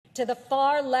to the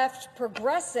far-left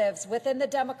progressives within the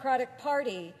Democratic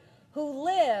Party who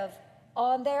live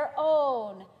on their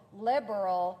own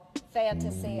liberal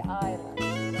fantasy island.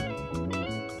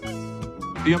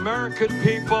 The American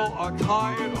people are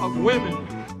tired of women.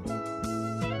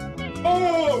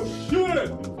 Oh, shit!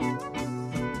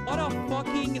 What a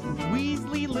fucking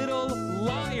Weasley little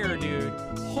liar, dude.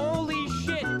 Holy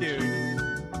shit, dude.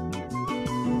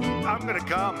 I'm gonna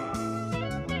come.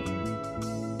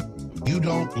 You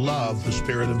don't love the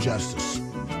spirit of justice.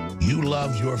 You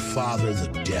love your father, the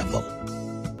devil.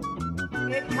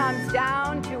 It comes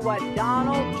down to what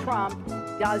Donald Trump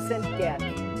doesn't get.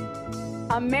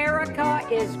 America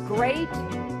is great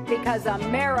because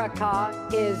America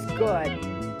is good.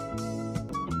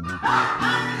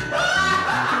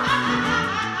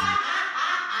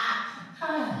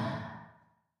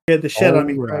 Get the shit on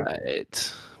me.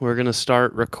 Right. We're going to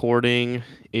start recording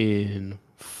in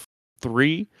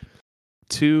 3,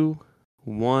 2,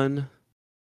 1.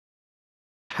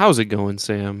 How's it going,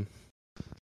 Sam?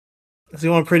 It's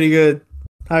going pretty good.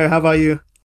 How about you?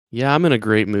 Yeah, I'm in a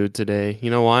great mood today. You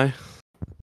know why?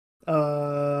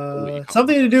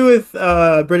 Something to do with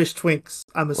British twinks,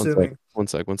 I'm assuming. One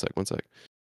sec.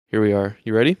 Here we are.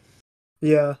 You ready?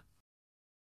 Yeah.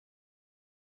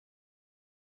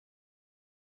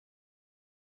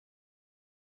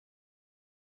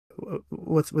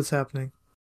 What's happening?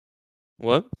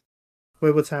 What?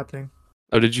 Wait, what's happening?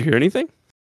 Oh, did you hear anything?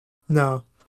 No.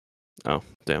 Oh,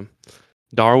 damn.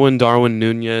 Darwin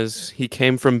Nunez. He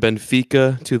came from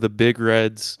Benfica to the Big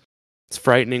Reds. It's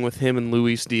frightening with him and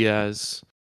Luis Diaz.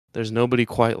 There's nobody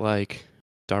quite like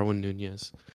Darwin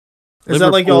Nunez. Is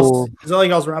that like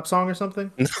y'all's rap song or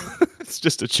something? It's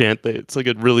just a chant. It's like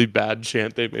a really bad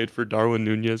chant they made for Darwin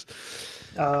Nunez.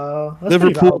 That's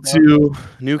Liverpool 2,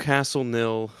 Newcastle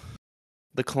 0.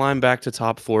 The climb back to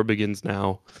top 4 begins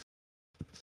now.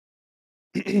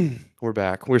 We're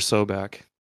back. We're so back.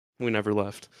 We never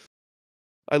left.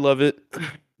 I love it,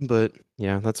 but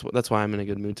yeah, that's why I'm in a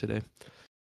good mood today.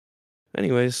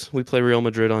 Anyways, we play Real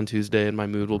Madrid on Tuesday, and my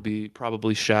mood will be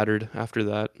probably shattered after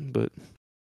that. But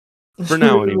for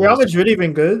now, anyways. Real Madrid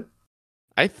even good?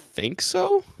 I think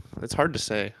so. It's hard to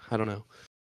say. I don't know.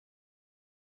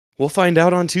 We'll find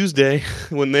out on Tuesday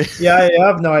when they. Yeah, I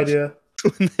have no idea.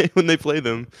 when they play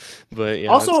them, but yeah.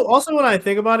 Also, when I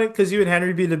think about it, because you and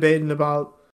Henry be debating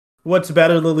about what's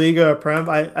better, La Liga or Prem,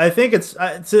 I think it's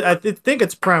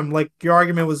Prem. Like your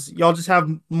argument was, y'all just have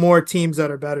more teams that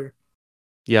are better.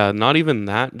 Yeah, not even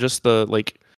that. Just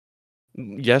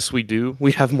yes, we do.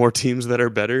 We have more teams that are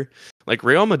better. Like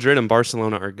Real Madrid and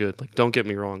Barcelona are good. Like, don't get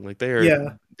me wrong. Like they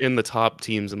are in the top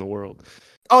teams in the world.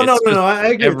 Oh, no, I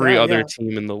agree with every that, other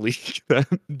team in the league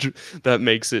that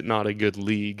makes it not a good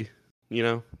league. You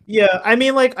know? Yeah, I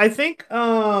mean, like, I think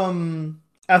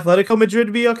Atletico Madrid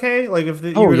would be okay. Like, if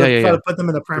you were to try to put them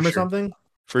in the Prem or something.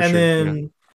 For and sure. Then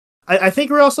I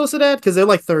think Real Sociedad, because they're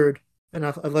like third, and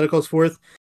Atletico's fourth.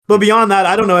 But beyond that,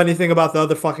 I don't know anything about the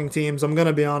other fucking teams. I'm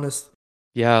gonna be honest.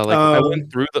 Yeah, like I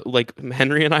went through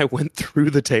Henry and I went through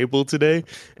the table today,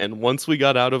 and once we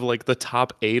got out of like the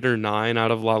top 8 or 9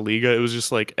 out of La Liga, it was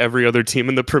just like every other team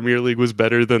in the Premier League was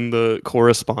better than the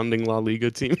corresponding La Liga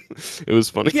team. It was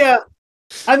funny. Yeah.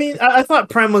 I mean, I thought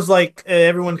Prem was like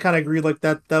everyone kind of agreed like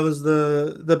that was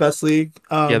the best league.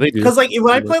 Yeah, they do. Because like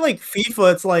when I play like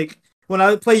FIFA, it's like when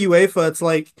I play UEFA, it's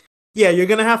like you're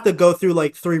gonna have to go through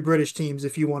like 3 British teams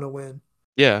if you want to win.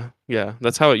 Yeah,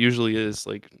 that's how it usually is.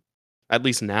 Like at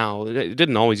least now, it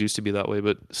didn't always used to be that way,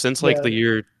 but since like the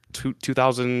year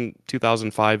 2000,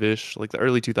 2005-ish, like the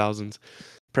early 2000s,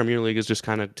 Premier League has just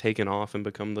kind of taken off and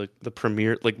become the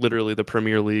premier, like literally the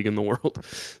Premier League in the world.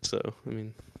 So I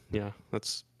mean.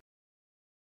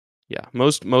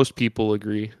 Most people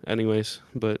agree anyways,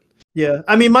 but yeah,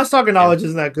 I mean my soccer knowledge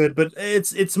isn't that good, but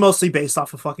it's mostly based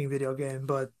off a fucking video game,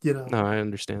 but you know. No, I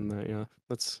understand that. Yeah,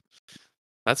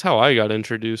 that's how I got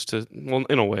introduced to, well,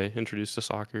 in a way, introduced to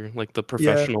soccer, like the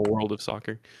professional world of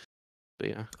soccer. But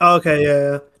yeah. Okay,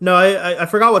 yeah. No, I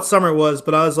forgot what summer it was,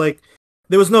 but I was like,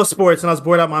 there was no sports, and I was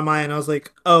bored out of my mind. I was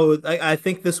like, oh, I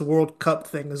think this World Cup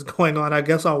thing is going on. I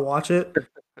guess I'll watch it.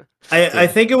 I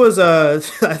think it was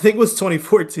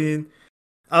 2014.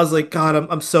 I was like, God,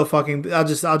 I'm so fucking. I'll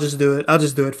just do it. I'll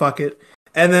just do it. Fuck it.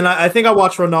 And then I think I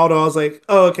watched Ronaldo. I was like,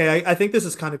 oh, okay. I think this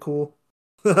is kind of cool.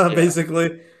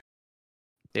 Basically.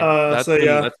 Yeah, that's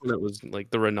when it was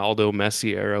like the Ronaldo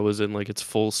Messi era was in like its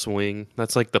full swing.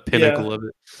 That's like the pinnacle of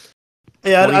it.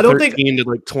 Yeah, I don't think 2013 to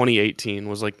like 2018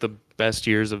 was like the best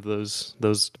years of those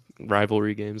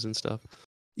rivalry games and stuff.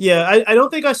 Yeah, I don't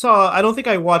think I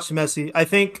watched Messi. I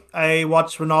think I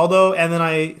watched Ronaldo, and then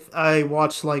I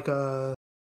watched like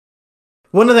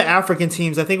one of the African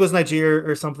teams. I think it was Nigeria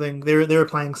or something. They were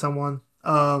playing someone.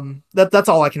 That's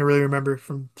all I can really remember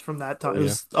from that time. Oh, It yeah.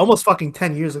 was almost fucking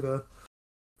 10 years ago.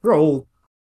 We're old.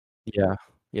 Yeah.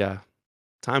 Yeah.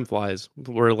 Time flies.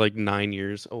 We're like 9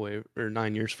 years away, or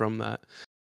 9 years from that.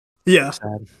 Yeah.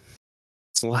 Sad.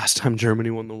 It's the last time Germany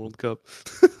won the World Cup.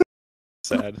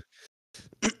 Sad.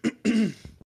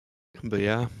 But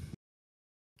yeah,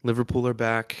 Liverpool are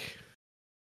back.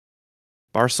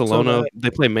 Barcelona, they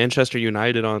play Manchester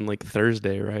United on like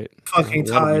Thursday, right? Fucking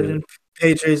That'll be tired, and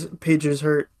Pedro's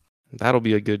hurt. that'll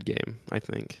be a good game, I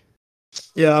think.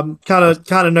 Yeah, I'm kind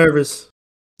of nervous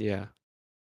Yeah.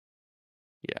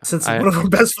 Yeah. since one of our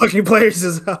best fucking players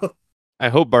is out. I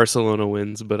hope Barcelona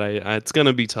wins, but it's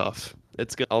gonna be tough.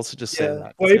 I'll just say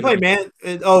that. Well, you play Man.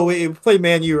 Oh, wait, you play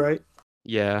Man U, right?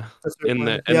 Yeah, That's in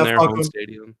their their home them.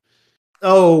 stadium.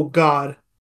 Oh God.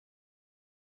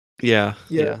 Yeah.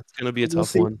 It's gonna be a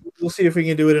tough one. We'll see if we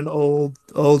can do it in old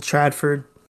Tradford.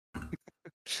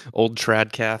 Old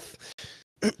Tradcath.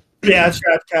 Yeah,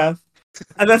 Tradcath.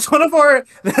 And that's one of our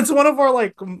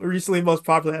like recently most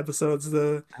popular episodes.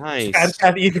 The Nice.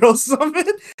 Tradcath Eagle Summit.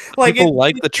 Like People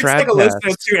like the It's like a listen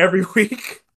to every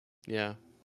week. Yeah.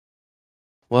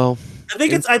 Well, I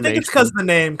think it's because of the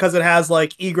name, because it has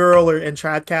like e-girl and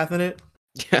Tradcath in it.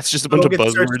 Yeah, it's just a bunch of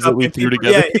buzzwords that we threw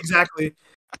together. Yeah, exactly.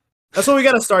 That's what we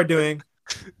got to start doing.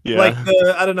 Yeah. Like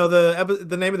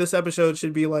the name of this episode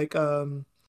should be like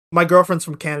my girlfriend's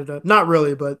from Canada. Not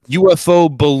really, but UFO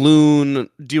balloon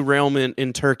derailment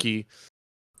in Turkey.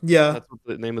 Yeah. That's what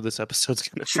the name of this episode's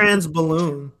gonna be. Trans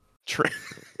balloon.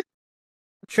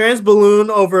 Trans balloon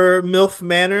over MILF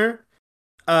Manor,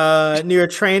 near a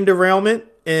train derailment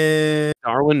in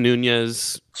Darwin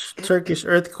Nunez. Turkish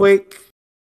earthquake.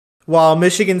 While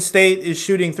Michigan State is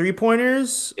shooting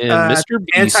 3-pointers, and Mr.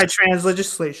 Beast. Anti-trans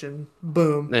legislation.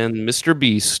 Boom. And Mr.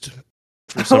 Beast.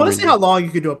 I want to see how long you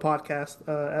could do a podcast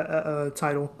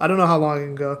title. I don't know how long it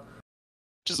can go.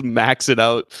 Just max it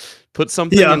out. Put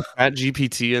something in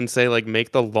ChatGPT and say like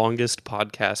make the longest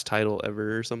podcast title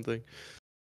ever or something.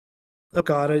 Oh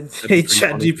God, I hate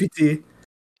ChatGPT.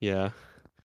 Yeah.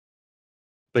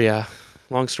 But yeah,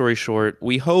 long story short,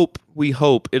 we hope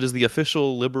it is the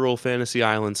official liberal fantasy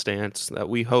island stance that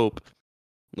we hope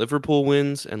Liverpool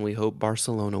wins and we hope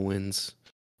Barcelona wins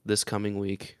this coming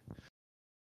week.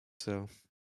 So,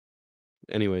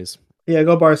 anyways. Yeah,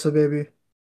 go Barca, baby.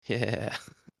 Yeah.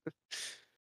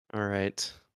 All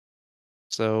right.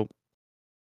 So,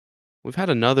 we've had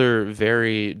another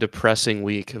very depressing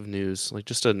week of news. Like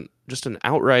just an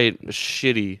outright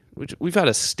shitty. We've had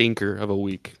a stinker of a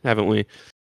week, haven't we?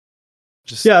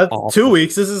 Just awful. 2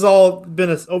 weeks. This has all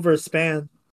been over a span.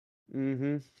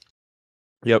 Mm-hmm.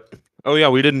 Yep. Oh yeah,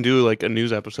 we didn't do like a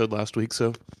news episode last week,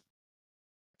 so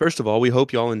first of all, we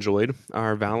hope y'all enjoyed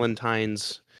our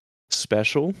Valentine's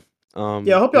special. I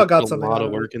hope y'all got something. A lot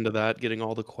of work into that, getting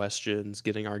all the questions,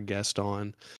 getting our guest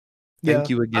on. Thank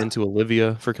you again to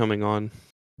Olivia for coming on.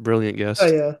 Brilliant guest. Oh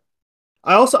yeah.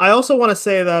 I also want to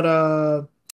say that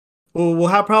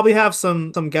we'll probably have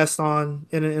some guests on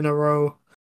in a row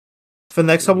for the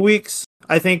next couple weeks.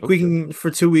 I think we can for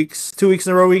 2 weeks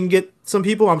in a row we can get some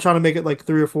people. I'm trying to make it like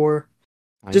 3 or 4,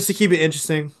 just to keep it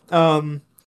interesting. But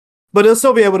it'll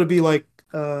still be able to be like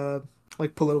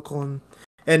political and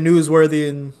newsworthy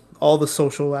and all the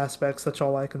social aspects that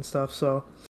y'all like and stuff. So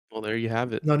well, there you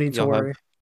have it. No need to worry.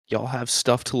 Y'all have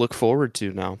stuff to look forward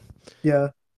to now. Yeah.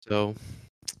 So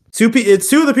it's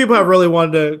 2 of the people have really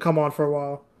wanted to come on for a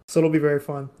while, so it'll be very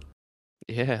fun.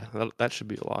 Yeah, that should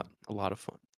be a lot of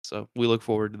fun. So we look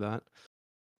forward to that.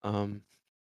 But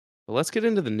let's get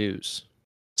into the news.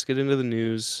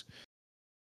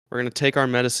 We're gonna take our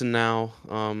medicine now.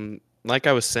 Like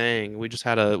I was saying, we've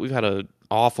had a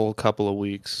awful couple of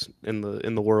weeks in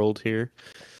the world here.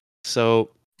 So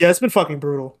yeah, it's been fucking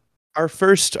brutal. Our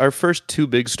first 2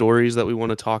 big stories that we want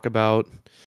to talk about,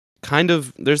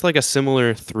 there's like a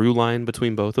similar through line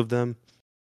between both of them.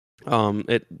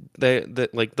 Like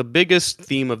the biggest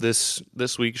theme of this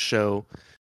week's show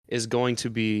is going to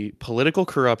be political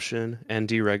corruption and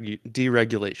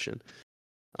deregulation.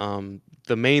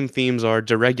 The main themes are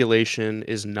deregulation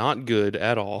is not good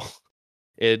at all.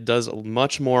 It does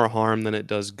much more harm than it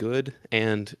does good,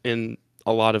 and in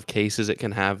a lot of cases it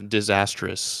can have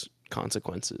disastrous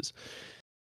consequences.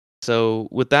 So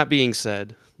with that being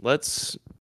said, let's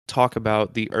talk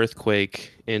about the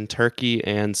earthquake in Turkey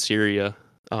and Syria.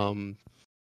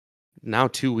 Now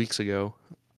 2 weeks ago,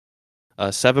 a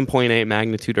 7.8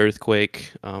 magnitude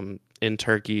earthquake in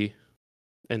Turkey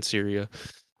and Syria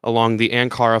along the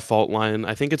Ankara fault line.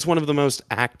 I think it's one of the most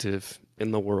active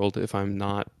in the world, if I'm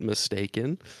not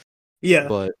mistaken. Yeah.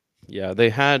 But yeah, they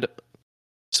had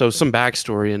So some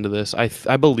backstory into this.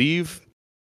 I believe,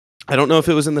 I don't know if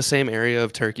it was in the same area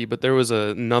of Turkey, but there was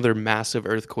another massive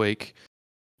earthquake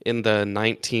in the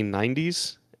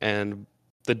 1990s, and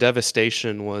the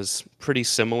devastation was pretty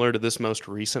similar to this most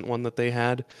recent one that they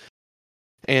had.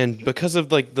 And because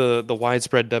of like the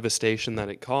widespread devastation that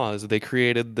it caused, they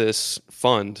created this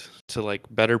fund to like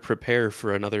better prepare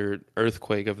for another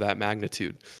earthquake of that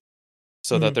magnitude,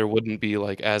 so that there wouldn't be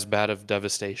like as bad of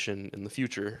devastation in the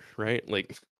future, right?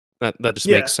 Like that just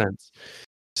makes sense.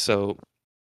 So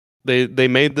they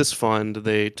made this fund.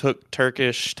 They took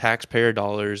Turkish taxpayer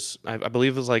dollars. I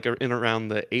believe it was like in around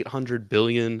the 800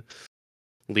 billion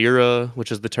lira,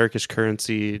 which is the Turkish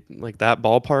currency, like that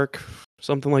ballpark,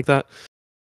 something like that.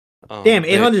 Damn,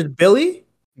 800 billion?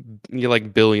 You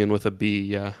like billion with a B,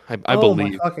 yeah. I Oh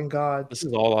believe. my fucking god. This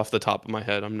is all off the top of my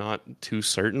head. I'm not too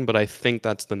certain, but I think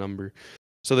that's the number.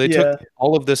 So they took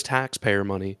all of this taxpayer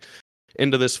money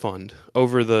into this fund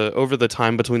over the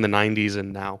time between the 90s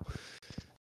and now.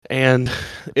 And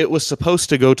it was supposed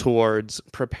to go towards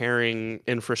preparing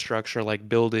infrastructure like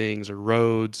buildings or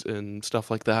roads and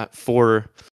stuff like that for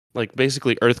like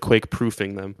basically earthquake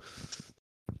proofing them.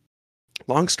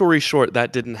 Long story short,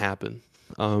 that didn't happen.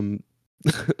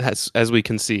 As we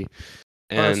can see.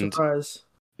 And surprise.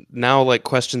 Now like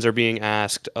questions are being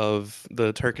asked of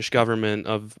the Turkish government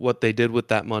of what they did with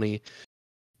that money.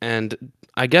 And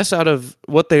I guess out of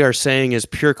what they are saying is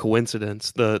pure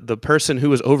coincidence. The person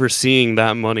who was overseeing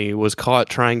that money was caught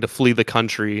trying to flee the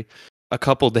country a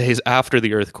couple days after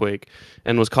the earthquake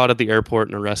and was caught at the airport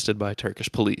and arrested by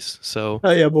Turkish police. So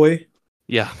oh yeah, boy.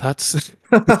 Yeah, that's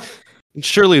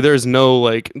surely there's no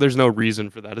reason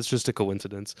for that. It's just a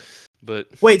coincidence. But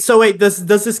wait, does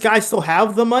this guy still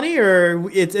have the money, or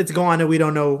it's gone and we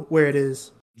don't know where it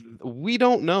is? We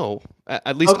don't know.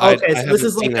 At least okay. I So this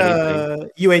is like a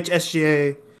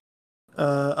UHSGA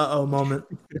moment.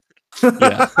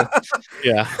 Yeah.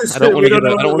 I don't want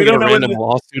to get a random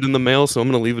lawsuit in the mail, so I'm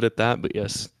going to leave it at that. But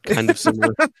yes, kind of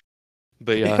similar.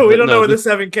 But yeah, we don't know where the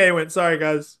 7K went. Sorry,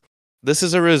 guys. This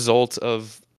is a result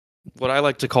of what I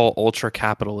like to call ultra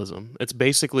capitalism. It's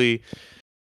basically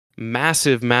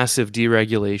massive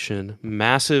deregulation,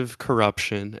 massive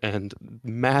corruption, and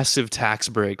massive tax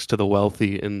breaks to the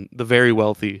wealthy and the very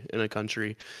wealthy in a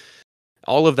country.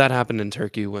 All of that happened in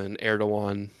Turkey when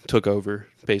Erdogan took over,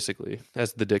 basically,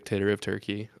 as the dictator of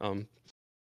Turkey.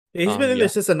 He's been in there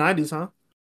since the 90s, huh?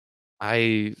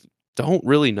 I don't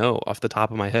really know off the top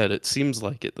of my head. It seems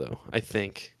like it, though. I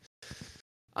think.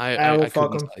 I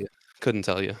couldn't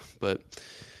tell you, but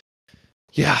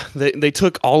yeah, they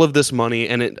took all of this money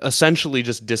and it essentially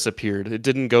just disappeared. It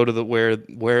didn't go to where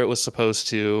it was supposed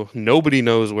to. Nobody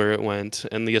knows where it went,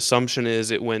 and the assumption is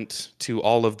it went to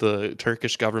all of the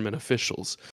Turkish government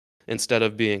officials instead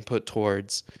of being put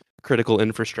towards critical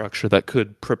infrastructure that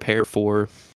could prepare for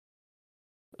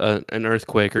an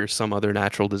earthquake or some other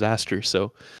natural disaster.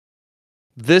 So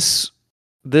this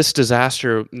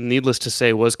disaster, needless to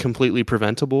say, was completely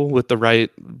preventable with the right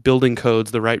building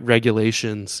codes, the right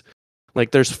regulations.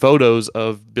 Like there's photos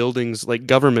of buildings, like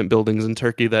government buildings in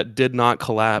Turkey that did not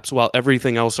collapse while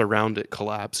everything else around it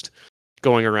collapsed,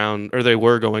 going around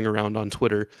on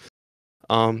Twitter.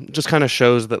 Just kind of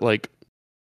shows that like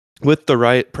with the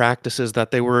right practices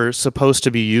that they were supposed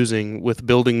to be using with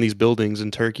building these buildings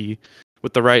in Turkey,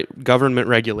 with the right government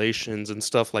regulations and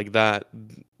stuff like that,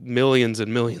 millions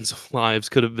and millions of lives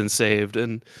could have been saved,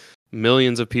 and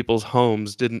millions of people's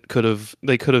homes could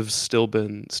have still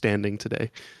been standing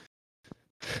today.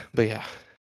 But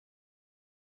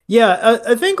yeah,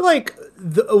 I think like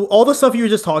all the stuff you were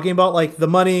just talking about, like the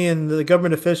money and the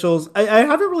government officials, I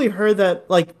haven't really heard that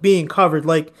like being covered.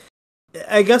 Like,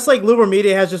 I guess like liberal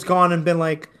media has just gone and been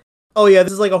like, oh yeah,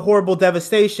 this is like a horrible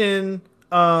devastation.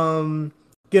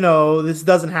 This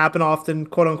doesn't happen often,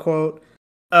 quote unquote.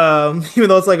 Even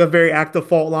though it's like a very active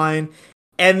fault line.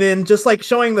 And then just like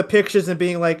showing the pictures and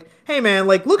being like, hey man,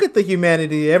 like look at the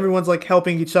humanity. Everyone's like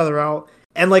helping each other out,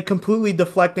 and like completely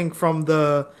deflecting from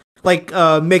the like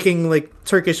making like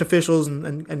Turkish officials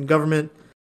and government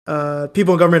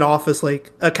people in government office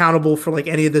like accountable for like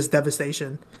any of this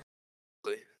devastation.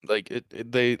 Like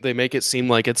they make it seem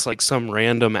like it's like some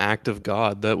random act of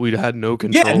God that we had no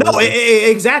control. Yeah, no,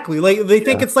 exactly. Like they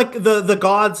think it's like the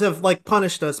gods have like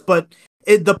punished us, but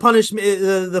the punishment,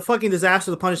 the fucking disaster,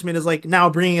 the punishment is like now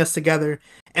bringing us together,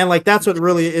 and like that's what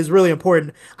really is really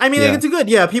important. I mean, like, it's a good,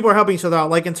 people are helping each other out.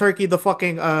 Like in Turkey, the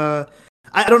fucking I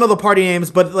don't know the party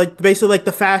names, but like basically like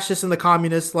the fascists and the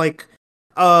communists like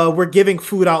were giving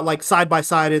food out like side by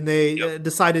side, and they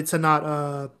decided to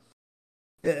not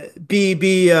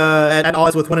be at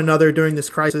odds with one another during this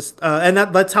crisis, and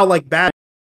that's how like bad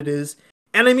it is.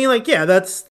 And I mean, like, yeah,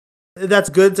 that's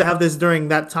good to have this during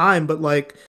that time, but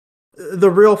like the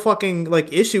real fucking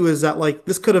like issue is that like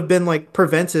this could have been like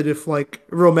prevented if like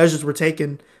real measures were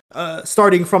taken,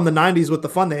 starting from the '90s with the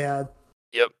fun they had.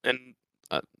 Yep, and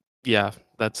uh, yeah,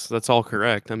 that's all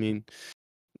correct. I mean,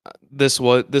 this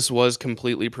was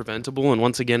completely preventable, and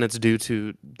once again, it's due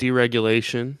to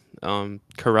deregulation,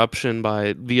 corruption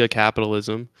by via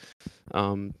capitalism,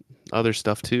 um, other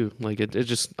stuff too. Like it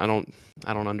just I don't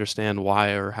understand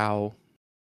why or how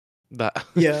that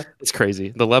Yeah, it's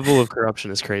crazy. The level of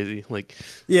corruption is crazy. Like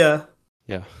yeah.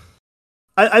 yeah,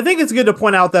 I think it's good to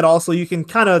point out that also you can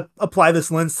kind of apply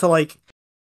this lens to like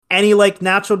any like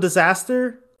natural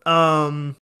disaster,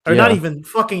 or not yeah. even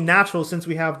fucking natural since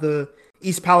we have the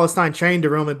East Palestine train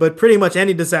derailment, but pretty much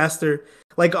any disaster.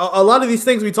 Like a lot of these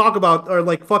things we talk about are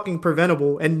like fucking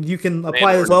preventable, and you can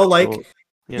apply as well. Like,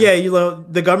 Yeah. yeah, you know,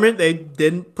 the government, they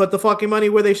didn't put the fucking money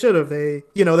where they should have. They,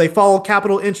 you know, they follow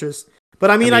capital interest. But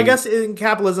I mean, I mean, guess in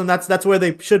capitalism, that's where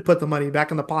they should put the money,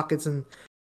 back in the pockets and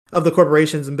of the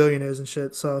corporations and billionaires and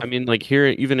shit. So I mean, like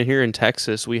even here in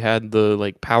Texas, we had the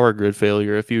like power grid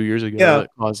failure a few years ago yeah, that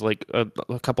caused like a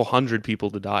couple hundred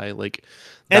people to die. Like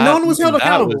and no that, one was even held that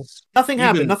accountable. was Nothing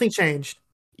happened. even Nothing changed.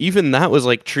 even that was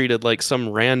like treated like some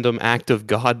random act of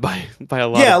God by a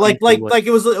lot Yeah, of people. like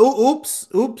it was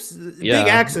oops, big Yeah,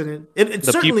 accident. It's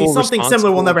the certainly people something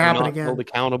similar will responsible never were happen not held again.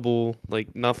 accountable.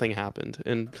 Like nothing happened,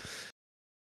 and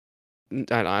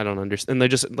I don't understand. And they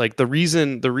just like the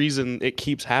reason it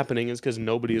keeps happening is because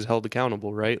nobody is held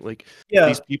accountable, right? Like Yeah,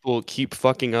 these people keep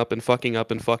fucking up and fucking up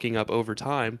and fucking up over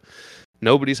time.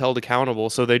 Nobody's held accountable,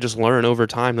 so they just learn over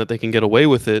time that they can get away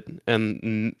with it,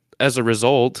 and as a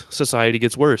result, society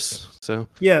gets worse. So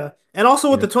yeah. And also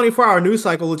with yeah, the 24-hour news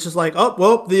cycle, it's just like, oh,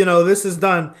 well, you know, this is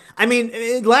done. I mean,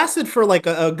 it lasted for like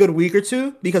a good week or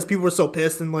two because people were so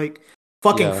pissed and like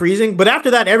fucking yeah, freezing. But after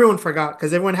that, everyone forgot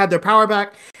because everyone had their power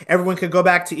back. Everyone could go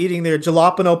back to eating their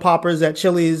jalapeno poppers at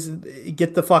Chili's,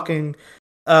 get the fucking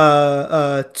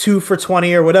 2 for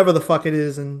 20 or whatever the fuck it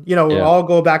is, and you know, we'll yeah. all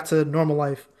go back to normal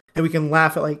life and we can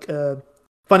laugh at like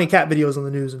funny cat videos on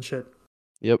the news and shit.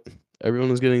 Yep. Everyone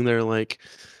was getting their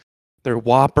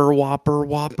Whopper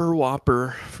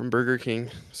from Burger King.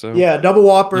 So Yeah, double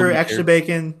Whopper, nobody extra cared.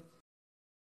 bacon.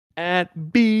 At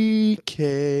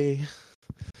BK.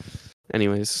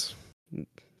 Anyways,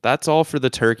 that's all for the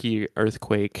Turkey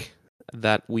earthquake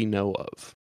that we know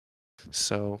of.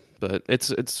 So, but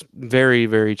it's very,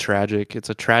 very tragic. It's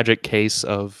a tragic case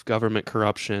of government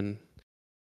corruption,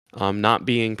 not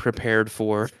being prepared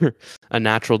for a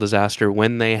natural disaster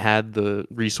when they had the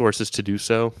resources to do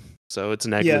so. So it's Yeah.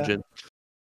 negligent.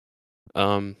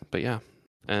 But yeah,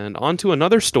 and on to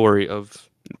another story of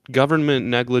government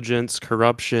negligence,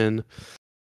 corruption,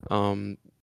 um,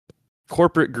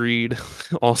 corporate greed.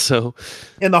 Also,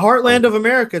 In the heartland um, of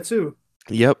America too.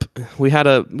 yep, we had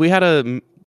a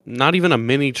not even a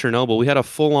mini Chernobyl. We had a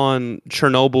full-on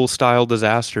Chernobyl-style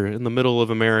disaster in the middle of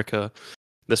America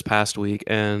this past week,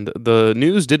 and the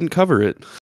news didn't cover it.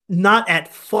 Not at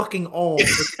fucking all.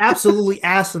 It's absolutely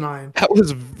asinine. That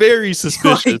was very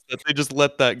suspicious Like, that they just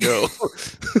let that go.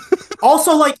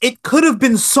 also, like, it could have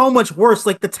been so much worse.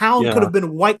 Like, the town could Yeah, have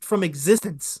been wiped from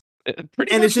existence.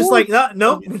 pretty And it's much just was. like,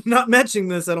 nope, not mentioning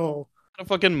this at all. A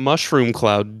fucking mushroom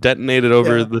cloud detonated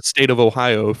over Yeah. the state of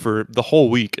Ohio for the whole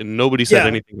week, and nobody said Yeah.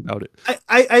 anything about it.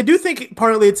 I do think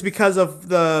partly it's because of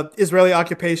the Israeli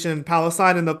occupation in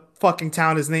Palestine, and the fucking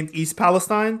town is named East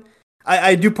Palestine.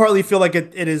 I do partly feel like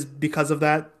it is because of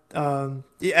that.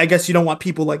 I guess you don't want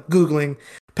people like Googling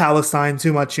Palestine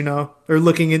too much, you know, or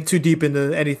looking in too deep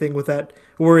into anything with that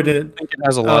word in I think it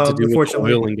has a lot to it. do with the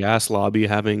Unfortunately, oil and gas lobby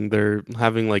having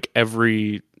like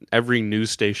every news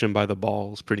station by the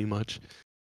balls, pretty much.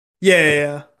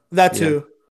 yeah, that Yeah. too.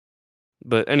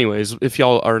 But anyways, if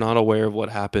y'all are not aware of what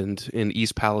happened in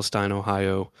East Palestine,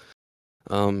 Ohio,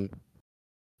 um,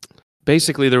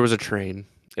 basically there was a train.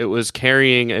 It was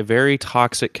carrying a very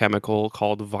toxic chemical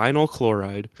called vinyl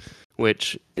chloride,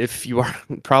 which if you are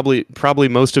probably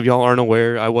most of y'all aren't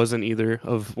aware, I wasn't either,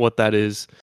 of what that is.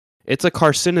 It's a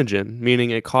carcinogen,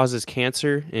 meaning it causes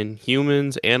cancer in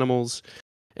humans, animals,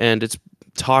 and it's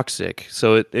toxic.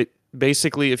 So it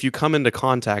basically, if you come into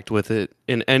contact with it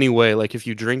in any way, like if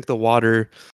you drink the water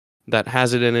that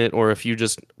has it in it, or if you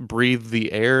just breathe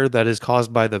the air that is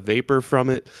caused by the vapor from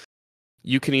it,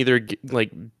 you can either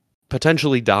like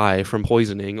potentially die from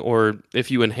poisoning, or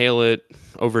if you inhale it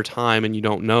over time and you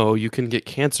don't know, you can get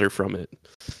cancer from it,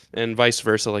 and vice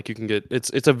versa. Like you can get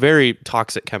it's a very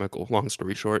toxic chemical, long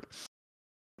story short.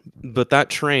 But that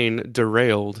train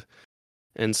derailed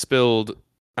and spilled,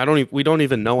 we don't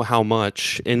even know how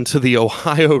much, into the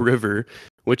Ohio River,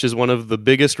 which is one of the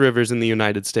biggest rivers in the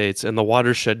United States, and the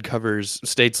watershed covers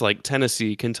states like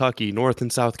Tennessee, Kentucky, North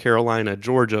and South Carolina,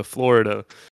 Georgia, Florida,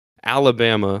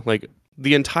 Alabama, like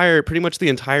pretty much the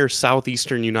entire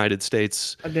southeastern United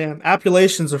States. Damn,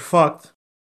 Appalachians are fucked.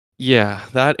 Yeah,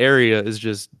 that area is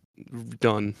just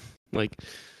done. Like,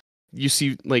 you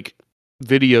see like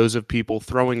videos of people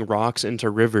throwing rocks into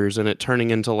rivers and it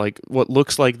turning into like what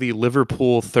looks like the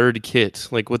Liverpool third kit,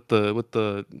 like with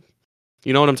the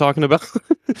you know what I'm talking about?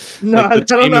 No, like I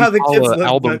don't know how the kids look,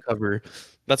 album but... cover.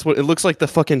 That's what it looks like, the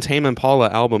fucking Tame Impala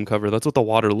album cover. That's what the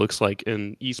water looks like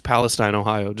in East Palestine,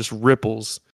 Ohio. Just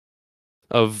ripples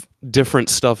of different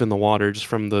stuff in the water just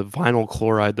from the vinyl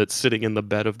chloride that's sitting in the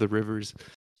bed of the rivers.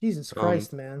 Jesus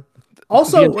Christ, man.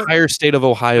 Also, the entire state of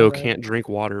Ohio can't drink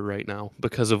water right now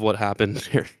because of what happened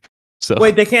there. So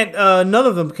wait, they can't. None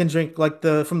of them can drink like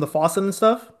from the faucet and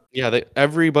stuff. Yeah,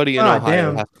 everybody in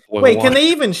Ohio has to boil Wait, water. can they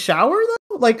even shower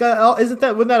though? Like,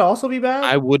 wouldn't that also be bad?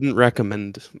 I wouldn't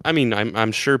recommend. I mean,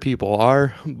 I'm sure people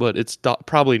are, but it's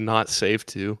probably not safe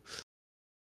to.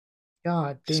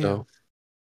 God damn. So,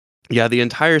 yeah, the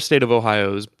entire state of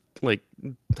Ohio is like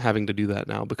having to do that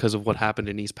now because of what happened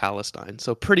in East Palestine.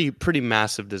 So pretty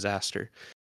massive disaster.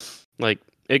 Like,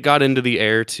 it got into the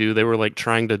air too. They were like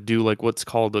trying to do like what's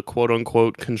called a quote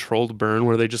unquote controlled burn,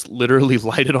 where they just literally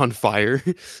light it on fire.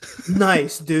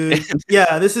 Nice, dude.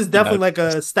 Yeah, this is definitely like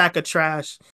a stack of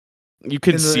trash. You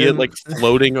could see it like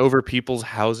floating over people's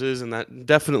houses, and that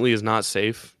definitely is not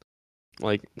safe,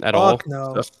 like at all.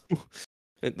 No. So,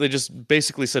 they just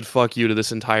basically said "fuck you" to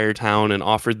this entire town and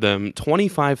offered them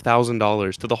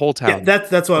 $25,000 to the whole town. Yeah,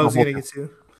 that's what I was gonna get to.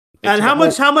 And how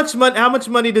much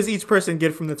money does each person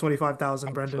get from the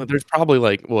 25,000, Brendan? There's probably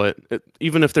like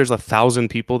even if there's 1,000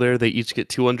 people there, they each get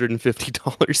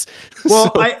 $250.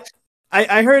 Well, so...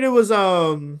 I heard it was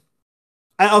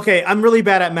okay, I'm really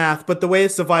bad at math, but the way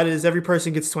it's divided is every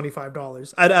person gets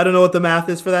 $25. I don't know what the math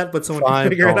is for that, but someone can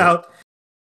figure it out.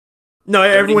 No,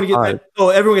 everyone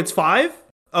gets 5?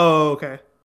 Oh, okay.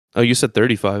 Oh, you said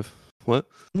 35. What?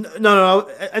 No.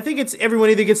 I think it's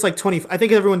everyone either gets like 20. I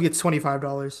think everyone gets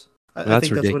 $25. I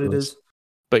think that's what it is.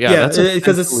 But yeah,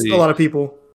 because it's a lot of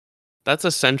people. That's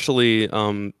essentially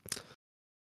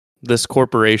this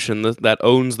corporation that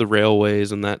owns the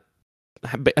railways and that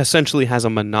essentially has a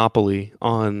monopoly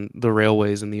on the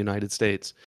railways in the United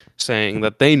States, saying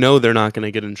that they know they're not going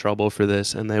to get in trouble for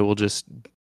this, and they will just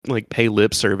like pay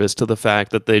lip service to the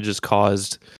fact that they just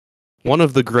caused one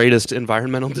of the greatest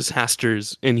environmental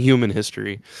disasters in human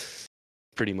history,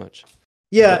 pretly much.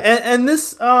 Yeah, and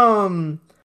this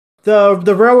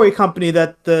the railway company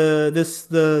that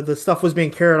the stuff was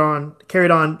being carried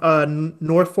on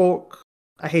Norfolk.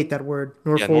 I hate that word.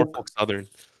 Norfolk Southern.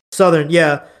 Southern,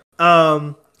 yeah.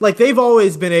 Like they've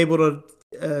always been able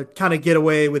to kind of get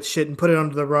away with shit and put it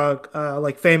under the rug,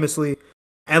 like famously.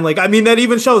 And like, I mean, that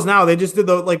even shows now. They just did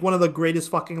one of the greatest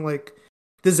fucking like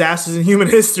disasters in human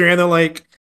history, and they're like,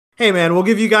 "Hey man, we'll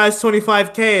give you guys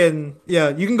 $25K, and yeah,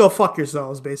 you can go fuck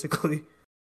yourselves." Basically,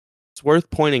 it's worth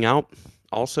pointing out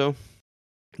also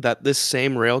that this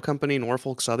same rail company,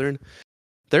 Norfolk Southern,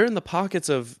 they're in the pockets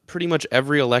of pretty much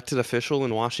every elected official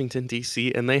in Washington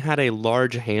D.C., and they had a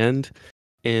large hand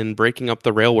in breaking up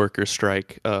the rail workers'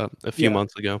 strike a few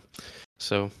months ago.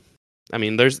 So. I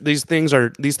mean, these things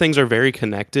are very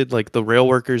connected. Like the rail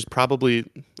workers probably,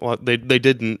 they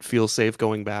didn't feel safe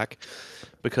going back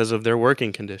because of their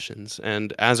working conditions,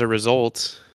 and as a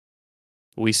result,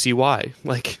 we see why.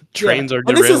 Like trains are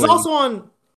derailing. And this is also on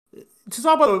to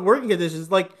talk about working conditions.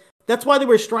 Like that's why they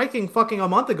were striking fucking a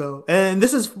month ago, and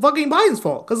this is fucking Biden's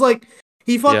fault because like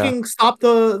he fucking stopped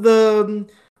the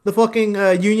fucking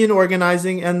union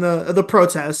organizing and the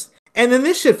protests. And then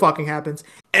this shit fucking happens.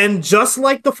 And just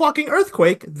like the fucking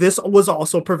earthquake, this was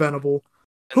also preventable.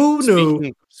 Who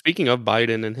knew? Speaking of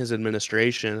Biden and his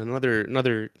administration,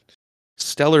 another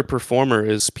stellar performer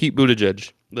is Pete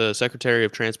Buttigieg, the Secretary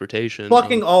of Transportation.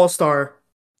 Fucking all-star.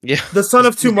 Yeah. The son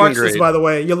of two Marxists, by the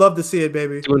way. You love to see it,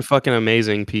 baby. Doing fucking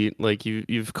amazing, Pete. Like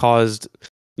you've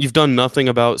done nothing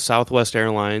about Southwest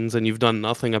Airlines, and you've done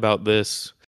nothing about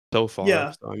this so far.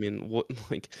 Yeah. So, I mean,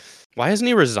 why hasn't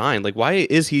he resigned? Like, why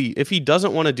is he? If he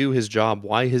doesn't want to do his job,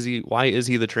 why is he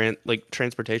the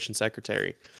transportation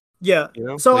secretary? Yeah. You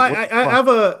know? So I have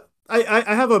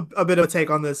a bit of a take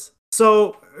on this.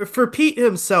 So for Pete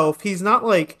himself, he's not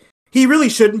like he really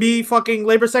shouldn't be fucking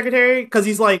labor secretary because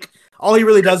he's like all he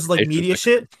really does is like media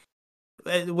shit.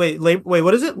 Wait,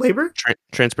 what is it? Labor?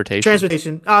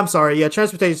 Transportation. I'm sorry. Yeah,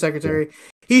 transportation secretary. Yeah.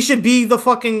 He should be the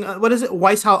fucking what is it?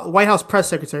 White House press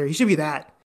secretary. He should be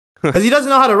that. Because he doesn't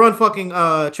know how to run fucking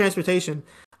transportation.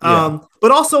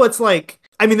 But also it's like,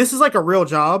 I mean, this is like a real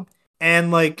job.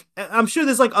 and like I'm sure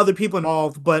there's like other people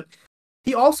involved, but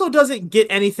he also doesn't get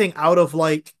anything out of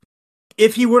like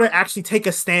if he were to actually take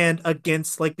a stand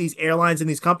against like these airlines and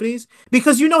these companies,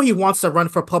 because he wants to run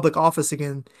for public office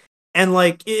again. And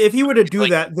like if he were to do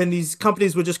Like, that, then these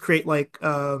companies would just create like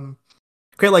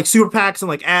super PACs and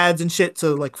like ads and shit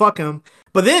to like fuck him.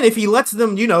 But then if he lets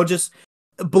them, just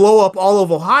blow up all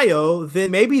of Ohio,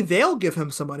 then maybe they'll give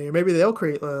him some money, or maybe they'll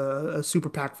create a super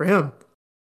PAC for him.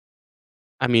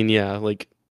 I mean, yeah, like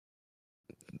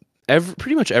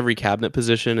pretty much every cabinet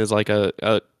position is like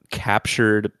a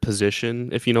captured position,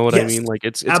 if you know what I mean. Like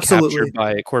it's absolutely captured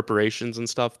by corporations and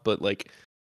stuff, but like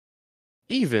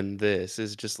even this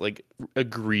is just like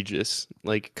egregious.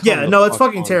 Like yeah, no, it's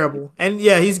fucking terrible. And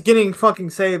yeah, he's getting fucking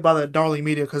saved by the darling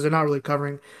media because they're not really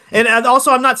covering. And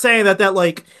also, I'm not saying that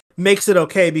like makes it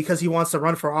okay because he wants to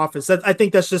run for office. I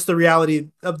think that's just the reality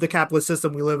of the capitalist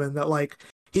system we live in. That like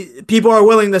people are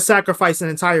willing to sacrifice an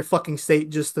entire fucking state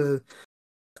just to,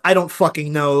 I don't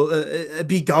fucking know,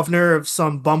 be governor of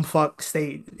some bumfuck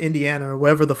state, Indiana or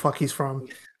wherever the fuck he's from.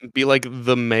 Be like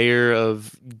the mayor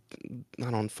of,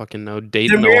 I don't fucking know,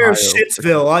 Dayton, the mayor Ohio. of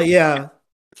Shitsville, yeah.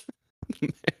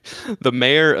 The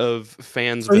mayor of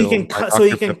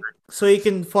Fansville. So he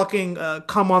can fucking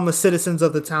come on the citizens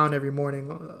of the town every morning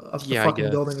of the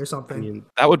fucking building or something. I mean,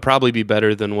 that would probably be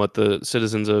better than what the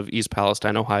citizens of East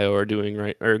Palestine, Ohio, are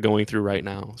doing going through right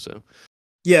now. So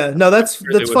yeah, no, that's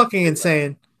fucking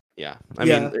insane. Yeah, I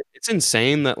mean, it's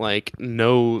insane that like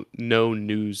no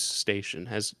news station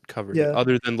has covered it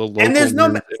other than the local news in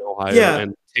Ohio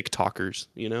and TikTokers,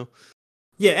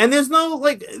 Yeah, and there's no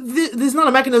like, there's not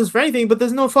a mechanism for anything, but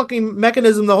there's no fucking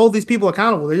mechanism to hold these people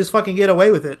accountable. They just fucking get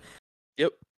away with it.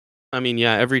 Yep. I mean,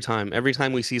 yeah, every time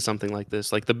we see something like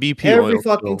this, like the BP every oil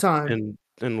fucking time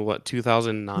in what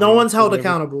 2009, no one's held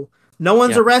accountable. No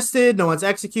one's arrested. No one's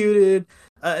executed.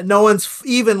 No one's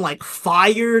even like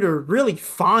fired or really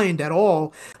fined at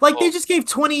all. Like they just gave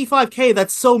 $25,000.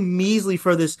 That's so measly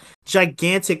for this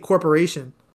gigantic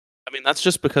corporation. I mean, that's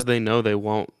just because they know they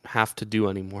won't have to do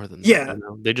any more than that. Yeah,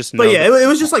 they just know. But yeah, it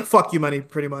was just like fuck you money,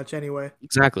 pretty much. Anyway,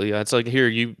 exactly. Yeah, it's like here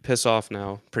you piss off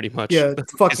now, pretty much. Yeah,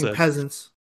 fucking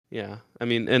peasants. Yeah, I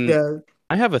mean, and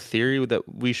I have a theory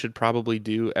that we should probably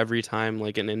do every time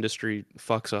like an industry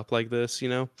fucks up like this.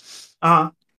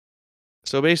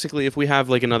 So basically, if we have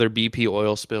like another BP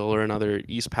oil spill or another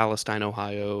East Palestine,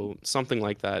 Ohio, something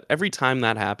like that, every time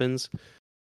that happens,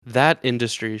 that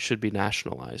industry should be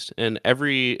nationalized, and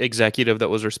every executive that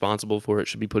was responsible for it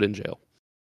should be put in jail.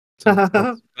 So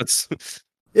that's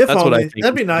what I think.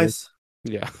 That'd be nice.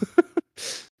 Yeah,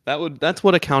 that's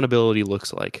what accountability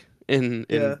looks like in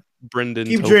Brendan.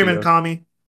 Keep dreaming, commie.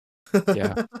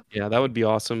 yeah, that would be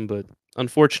awesome, but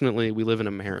unfortunately, we live in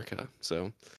America,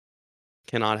 so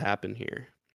cannot happen here.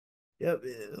 Yep,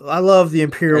 I love the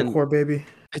Imperial Core, baby.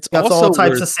 It's got also all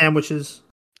types of sandwiches.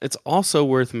 It's also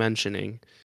worth mentioning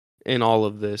in all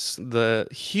of this the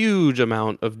huge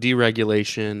amount of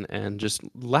deregulation and just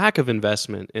lack of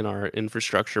investment in our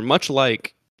infrastructure, much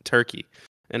like Turkey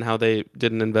and how they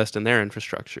didn't invest in their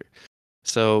infrastructure.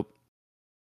 So,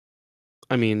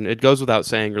 I mean, it goes without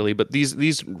saying, really, but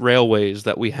these railways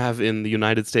that we have in the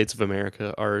United States of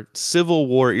America are Civil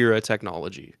War era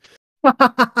technology. For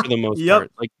the most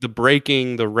part, like the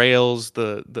braking, the rails,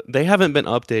 they haven't been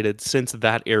updated since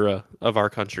that era of our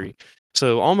country.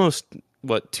 So almost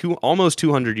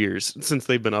 200 years since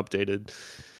they've been updated.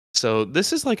 So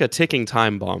this is like a ticking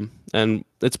time bomb, and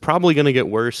it's probably going to get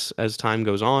worse as time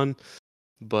goes on.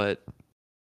 But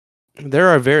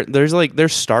they're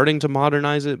starting to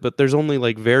modernize it, but there's only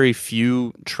like very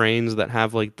few trains that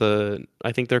have like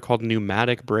I think they're called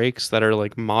pneumatic brakes that are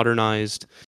like modernized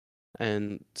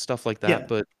and stuff like that. Yeah.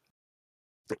 But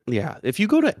yeah, if you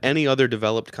go to any other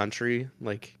developed country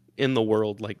like in the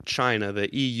world, like China,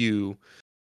 the EU,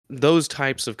 those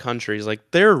types of countries,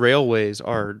 like their railways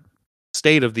are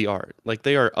state of the art. Like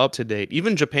they are up to date.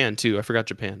 Even Japan too. I forgot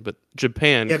Japan, but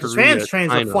Japan, Korea, Japan's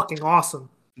trains China, are fucking awesome.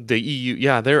 The EU,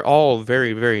 yeah, they're all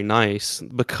very, very nice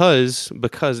because,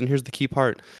 and here's the key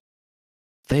part,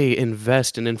 they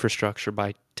invest in infrastructure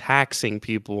by taxing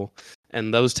people,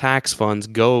 and those tax funds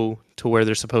go to where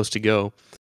they're supposed to go.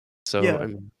 So yeah.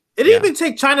 It didn't even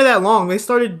take China that long. They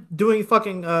started doing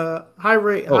fucking high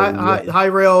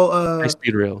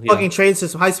speed rail, fucking train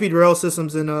system, high speed rail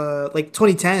systems in like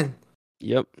 2010.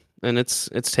 Yep, and it's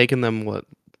taken them what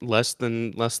less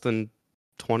than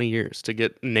 20 years to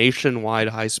get nationwide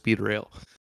high speed rail.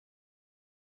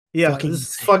 Yeah, this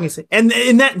is fucking insane. And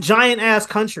in that giant ass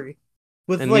country.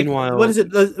 With like, meanwhile, what is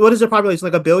their population?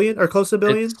 Like 1 billion or close to 1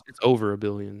 billion? It's over 1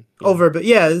 billion. Yeah. Over a bit.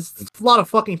 Yeah, it's a lot of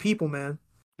fucking people, man.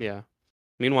 Yeah.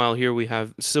 Meanwhile, here we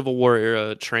have Civil War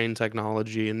era train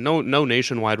technology and no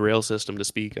nationwide rail system to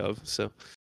speak of. So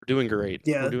we're doing great.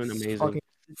 Yeah, We're doing it's amazing.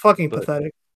 fucking But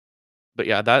pathetic. but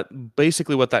yeah, that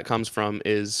basically what that comes from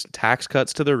is tax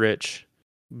cuts to the rich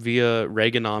via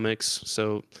Reaganomics.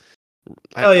 So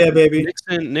Oh yeah, baby.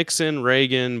 Nixon,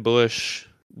 Reagan, Bush,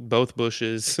 both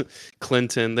Bushes,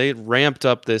 Clinton, they ramped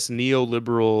up this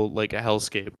neoliberal like a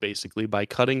hellscape basically by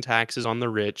cutting taxes on the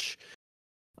rich,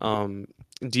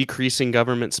 decreasing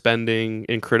government spending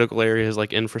in critical areas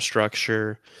like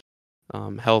infrastructure,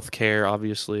 healthcare,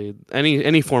 obviously,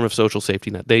 any form of social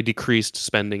safety net. They decreased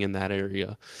spending in that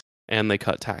area, and they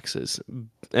cut taxes.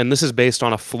 And this is based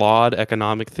on a flawed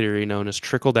economic theory known as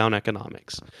trickle-down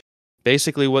economics.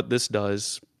 Basically, what this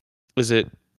does is it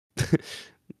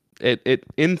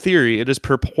in theory, it is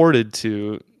purported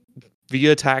to,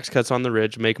 via tax cuts on the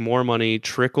rich, make more money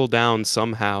trickle down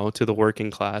somehow to the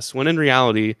working class, when in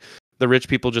reality, the rich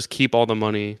people just keep all the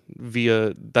money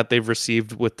via that they've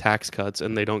received with tax cuts,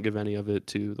 and they don't give any of it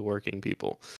to the working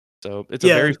people. So it's a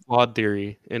very flawed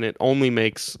theory, and it only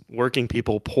makes working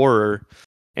people poorer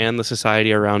and the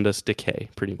society around us decay,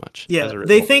 pretty much. Yeah, as a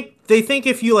they result. think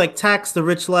if you like tax the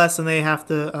rich less and they have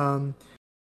to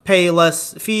pay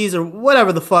less fees or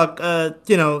whatever the fuck,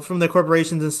 from the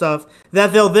corporations and stuff,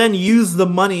 that they'll then use the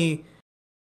money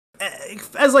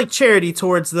as like charity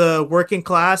towards the working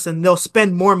class, and they'll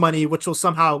spend more money, which will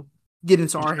somehow get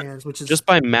into our hands, which is just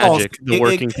by magic, false. the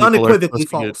working people unequivocally are supposed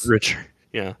to get false. richer.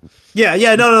 Yeah.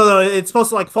 Yeah, no. It's supposed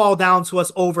to like fall down to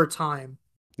us over time.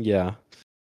 Yeah.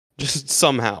 Just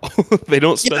somehow. They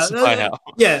don't specify how.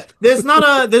 Yeah, there's not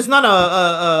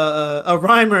a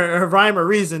rhyme or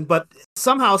reason, but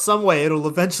somehow, some way, it'll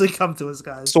eventually come to us,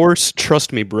 guys. Source,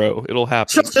 trust me, bro. It'll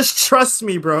happen. Just trust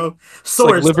me, bro. It's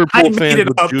Source, like I Liverpool made fans it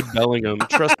with up. Jude Bellingham.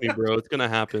 Trust me, bro. It's gonna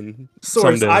happen.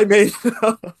 Source, someday. I made it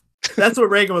up. That's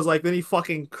what Reagan was like. Then he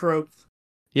fucking croaked.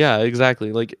 Yeah,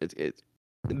 exactly. Like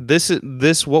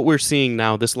this what we're seeing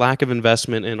now. This lack of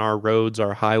investment in our roads,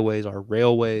 our highways, our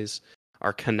railways,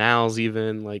 our canals,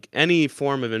 even like any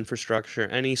form of infrastructure,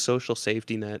 any social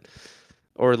safety net,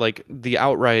 or like the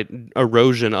outright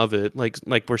erosion of it, like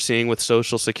we're seeing with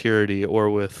Social Security or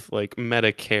with like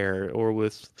Medicare or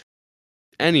with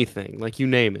anything, like you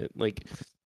name it, like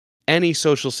any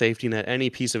social safety net,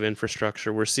 any piece of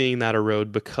infrastructure, we're seeing that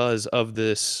erode because of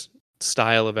this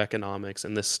style of economics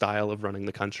and this style of running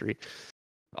the country.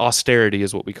 Austerity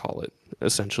is what we call it,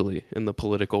 essentially, in the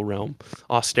political realm.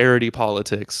 Austerity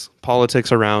politics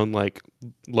around like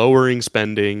lowering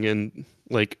spending and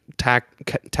like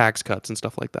tax cuts and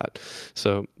stuff like that.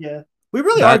 So yeah, we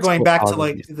really are going back to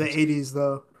like the 80s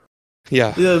though.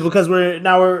 Yeah, because we're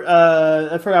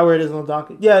I forgot where it is on the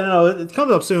docket. Yeah, no, it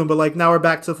comes up soon, but like now we're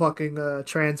back to fucking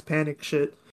trans panic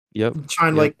shit. Yep.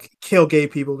 Trying to like kill gay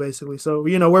people basically. So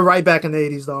we're right back in the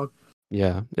 80s, dog.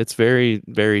 Yeah, it's very,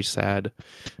 very sad.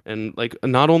 And like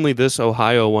not only this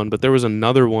Ohio one, but there was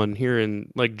another one here in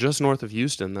like just north of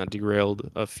Houston that derailed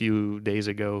a few days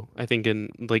ago. I think in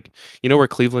like where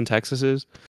Cleveland, Texas is?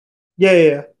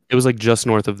 Yeah. It was like just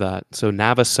north of that. So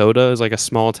Navasota is like a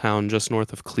small town just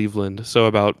north of Cleveland. So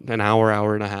about an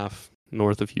hour and a half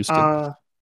north of Houston.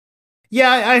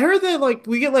 Yeah, I heard that like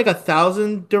we get like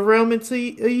 1,000 derailments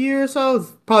a year or so.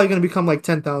 It's probably gonna become like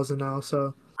 10,000 now.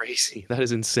 So crazy. That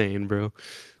is insane, bro.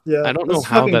 Yeah, I don't know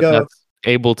how that's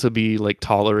able to be like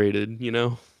tolerated,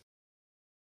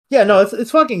 Yeah, no, it's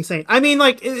fucking insane. I mean,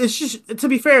 like it's just, to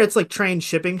be fair, it's like train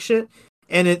shipping shit,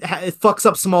 and it fucks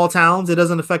up small towns. It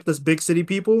doesn't affect us big city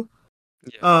people.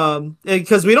 Yeah.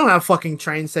 Because we don't have fucking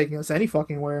trains taking us any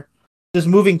fucking where. Just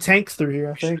moving tanks through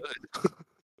here, I think.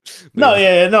 No,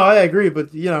 I agree, but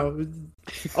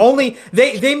only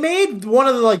they made one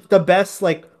of the best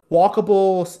like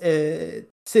walkable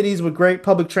cities with great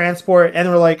public transport, and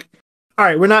we're like, all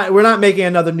right, we're not making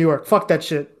another New York. Fuck that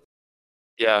shit.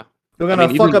 Yeah, we're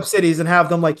gonna fuck up cities and have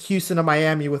them like Houston or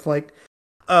Miami with like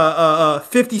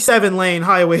 57 lane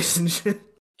highways and shit.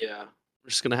 Yeah, we're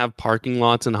just gonna have parking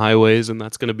lots and highways, and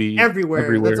that's gonna be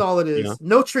everywhere. That's all it is.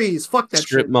 No trees. Fuck that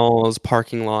strip shit. malls,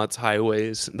 parking lots,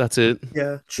 highways. That's it.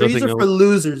 Yeah, trees are for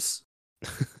losers.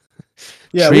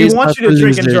 Yeah, trees we want you to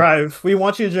drink and drive. We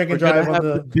want you to drink and drive on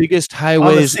the biggest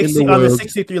highways in the world. On the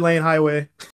 63 lane highway.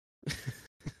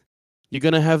 You're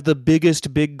gonna have the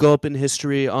biggest big gulp in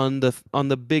history on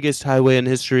the biggest highway in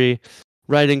history,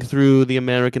 riding through the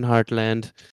American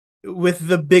heartland. With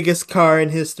the biggest car in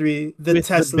history, the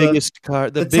Tesla. The biggest car,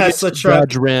 the biggest Tesla truck.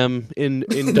 Dodge Ram in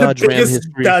Dodge Ram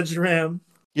history. Dodge Ram.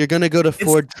 You're gonna go to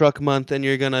Ford Truck Month, and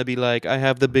you're gonna be like, "I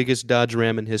have the biggest Dodge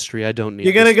Ram in history. I don't need."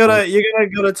 You're gonna go to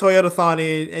Toyota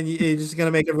Thani, and you're just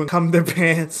gonna make everyone come in their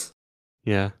pants.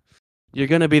 Yeah, You're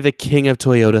gonna be the king of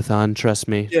Toyotathon, trust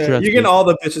me. Yeah, Trust you're me. getting all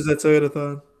the bitches at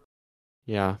Toyotathon.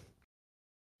 Yeah.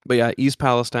 But yeah, East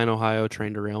Palestine, Ohio,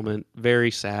 train derailment.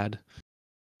 Very sad.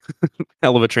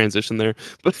 Hell of a transition there.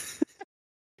 But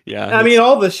yeah, I mean,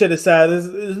 all this shit is sad.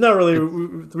 There's not really we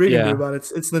can do yeah. about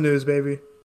it. It's the news, baby.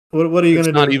 What are you It's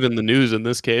gonna not do? even the news in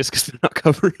this case because they're not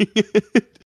covering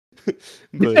it.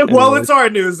 But Well, anyway, it's our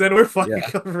news, then we're fucking yeah,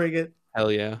 covering it.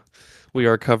 hell yeah, we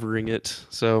are covering it.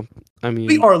 So I We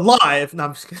mean, are live. No,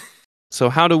 I'm just kidding. so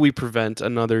how do we prevent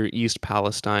another East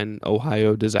Palestine,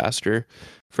 Ohio disaster?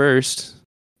 First,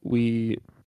 we,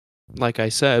 like I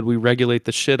said, we regulate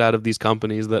the shit out of these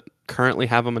companies that currently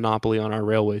have a monopoly on our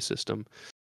railway system.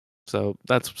 So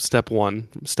that's step one.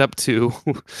 Step two,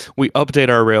 we update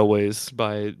our railways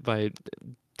by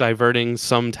diverting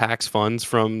some tax funds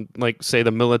from, like, say,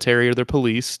 the military or the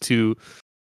police to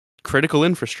critical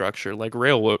infrastructure like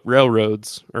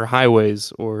railroads or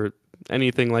highways or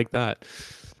anything like that.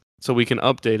 So we can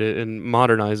update it and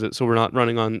modernize it so we're not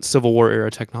running on Civil War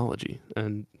era technology.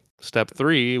 And step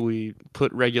three, we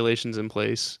put regulations in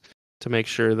place to make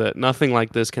sure that nothing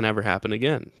like this can ever happen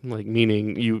again. Like,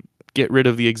 meaning you get rid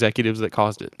of the executives that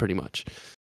caused it, pretty much,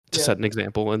 to Yeah. set an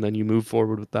example, and then you move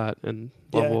forward with that and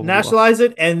blah, Yeah, blah, blah, blah. nationalize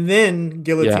it and then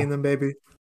guillotine Yeah. them, baby.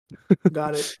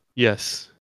 Got it. Yes.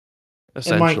 In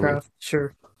Essentially. Minecraft,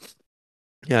 sure.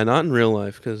 Yeah, not in real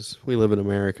life because we live in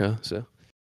America. So,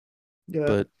 Yeah.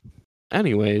 but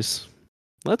anyways,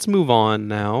 let's move on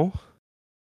now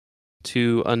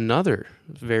to another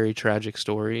very tragic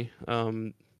story.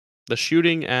 The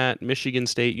shooting at Michigan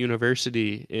State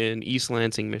University in East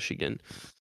Lansing, Michigan.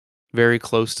 Very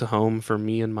close to home for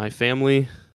me and my family.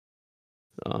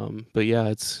 But yeah,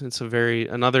 it's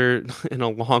another in a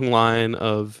long line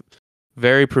of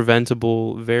very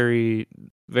preventable, very,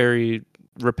 very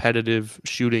repetitive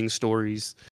shooting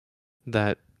stories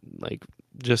that, like,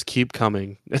 just keep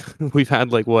coming. We've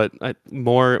had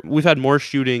we've had more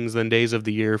shootings than days of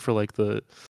the year for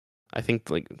I think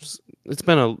it's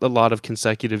been a lot of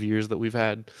consecutive years that we've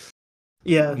had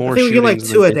Yeah. more I think we get like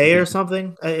shootings 2 than a days of day the or year.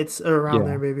 something. It's around Yeah.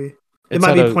 there, maybe. It It's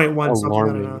might at be a 0.1 something. I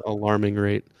don't know. alarming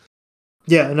rate.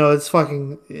 Yeah, no, it's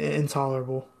fucking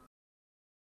intolerable.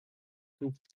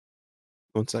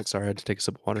 One sec, sorry, I had to take a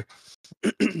sip of water.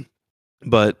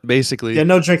 But basically, Yeah,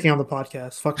 no drinking on the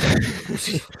podcast. Fuck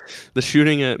that. the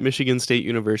shooting at Michigan State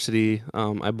University,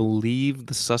 I believe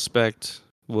the suspect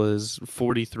was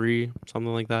 43,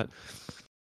 something like that.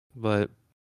 But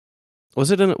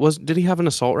did he have an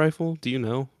assault rifle? Do you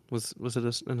know? Was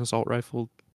it an assault rifle?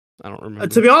 I don't remember.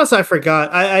 To be honest, I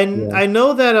forgot. I Yeah.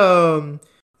 know that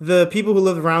the people who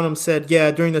lived around him said,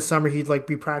 yeah, during the summer he'd like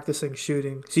be practicing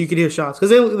shooting, so you could hear shots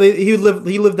because he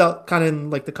lived out kind of in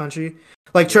like the country,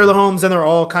 like trailer homes, and they're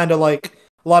all kind of like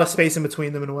a lot of space in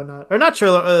between them and whatnot, or not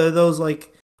trailer those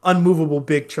like unmovable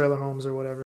big trailer homes or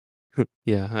whatever.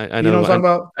 Yeah, I You know know. what I'm talking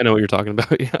about? I know what you're talking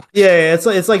about. Yeah. Yeah, it's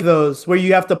like those where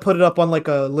you have to put it up on like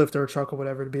a lift or a truck or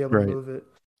whatever to be able Right. to move it.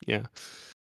 Yeah.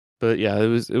 But yeah, it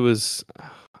was.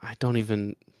 I don't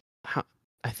even.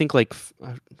 I think like.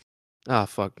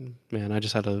 Fuck, man! I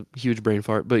just had a huge brain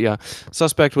fart. But yeah,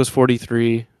 suspect was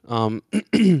 43.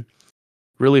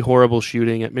 Really horrible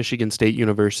shooting at Michigan State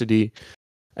University.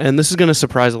 And this is going to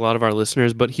surprise a lot of our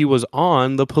listeners, but he was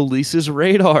on the police's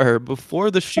radar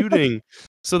before the shooting.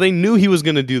 So they knew he was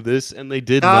going to do this, and they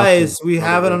did Guys, nothing. we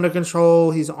have it under control.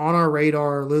 He's on our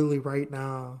radar literally right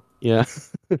now. Yeah.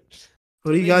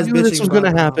 What are you guys knew bitching this was going to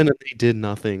about now? happen, and they did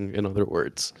nothing, in other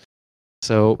words.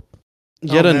 So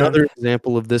yet man. another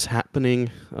example of this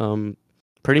happening.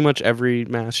 Pretty much every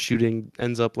mass shooting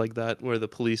ends up like that, where the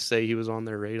police say he was on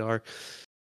their radar.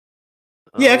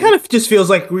 Yeah, it kind of just feels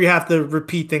like we have to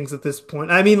repeat things at this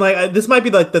point. I mean, like this might be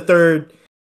like the third.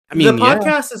 I mean, the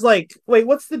podcast is like, wait,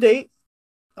 what's the date?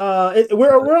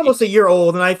 We're almost a year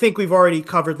old, and I think we've already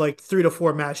covered like 3 to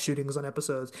 4 mass shootings on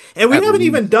episodes, and we haven't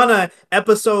even done an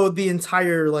episode the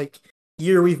entire like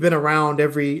year we've been around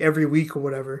every week or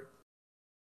whatever.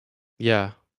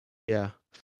 Yeah.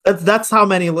 That's how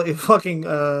many like, fucking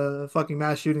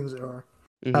mass shootings there are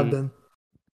have been.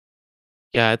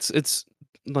 Yeah, it's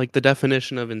like the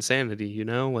definition of insanity, you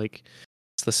know? Like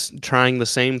it's trying the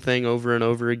same thing over and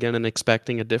over again and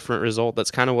expecting a different result. That's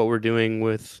kind of what we're doing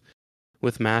with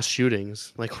mass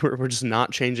shootings. Like we're just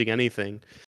not changing anything.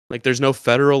 Like there's no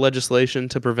federal legislation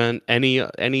to prevent any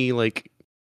like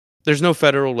there's no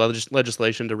federal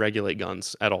legislation to regulate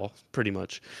guns at all, pretty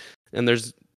much. And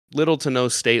there's little to no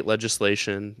state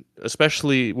legislation,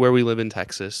 especially where we live in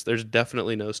Texas. There's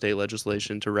definitely no state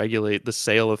legislation to regulate the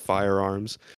sale of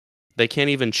firearms. They can't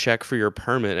even check for your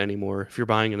permit anymore if you're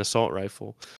buying an assault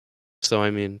rifle. So,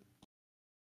 I mean,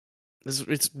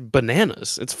 it's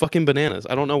bananas. It's fucking bananas.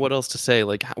 I don't know what else to say.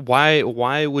 Like,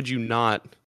 why would you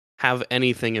not have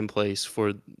anything in place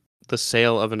for the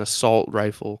sale of an assault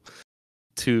rifle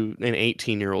to an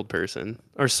 18-year-old person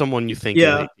or someone you think is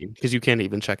 18, because you can't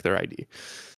even check their ID.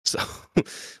 So,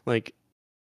 like,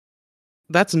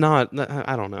 that's not.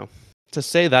 I don't know. To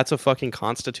say that's a fucking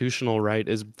constitutional right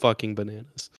is fucking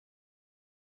bananas.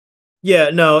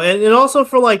 Yeah, no, and also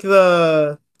for like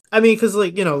I mean, because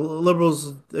like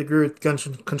liberals agree with gun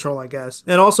control, I guess,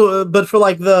 and also, but for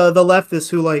like the leftists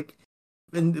who like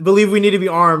and believe we need to be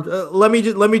armed, let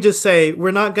me just say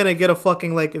we're not gonna get a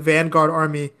fucking like Vanguard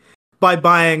army by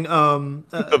buying a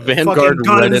Vanguard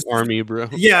Reddit army, bro.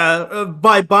 Yeah,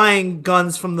 by buying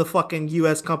guns from the fucking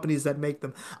U.S. companies that make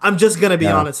them. I'm just gonna be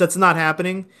honest, that's not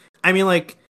happening. I mean,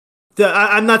 like.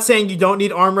 I'm not saying you don't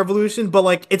need armed revolution, but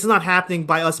like it's not happening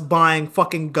by us buying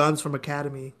fucking guns from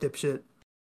Academy, dipshit.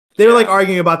 They were like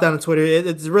arguing about that on Twitter.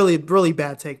 It's really, really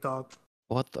bad take, dog.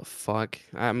 What the fuck?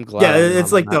 I'm glad. Yeah,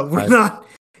 it's like no, we're not.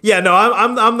 Yeah, no,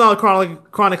 I'm not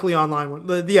chronically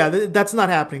online. Yeah, that's not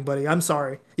happening, buddy. I'm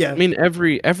sorry. Yeah, I mean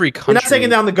every country. You're not taking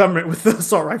down the government with the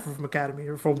assault rifle from Academy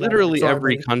or from literally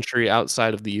every country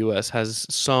outside of the U.S. has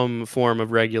some form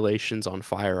of regulations on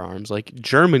firearms. Like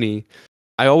Germany.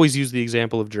 I always use the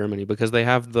example of Germany because they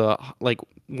have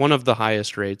one of the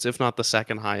highest rates, if not the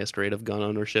second highest rate of gun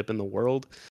ownership in the world.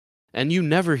 And you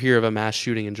never hear of a mass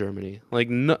shooting in Germany. Like,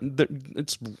 no,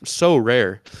 it's so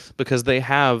rare because they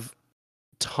have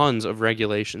tons of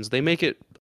regulations. They make it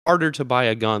harder to buy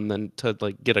a gun than to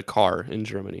like get a car in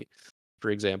Germany,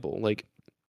 for example. Like,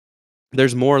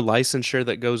 there's more licensure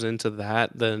that goes into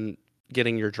that than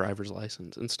getting your driver's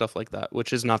license and stuff like that,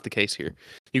 which is not the case here.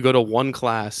 You go to one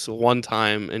class one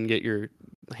time and get your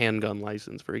handgun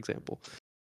license, for example.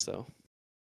 So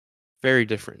very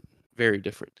different, very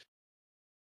different.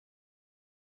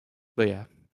 But yeah,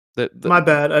 my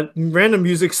bad. Random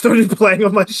music started playing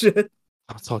on my shit.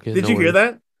 Oh, it's all good. Did you hear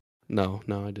that? No,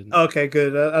 I didn't. Okay,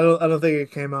 good. I don't think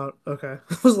it came out. Okay,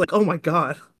 I was like, oh my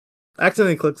god, I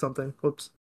accidentally clicked something.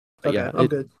 Whoops. Okay, yeah, I'm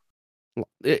good.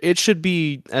 It should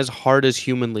be as hard as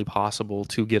humanly possible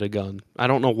to get a gun. I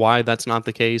don't know why that's not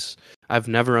the case. I've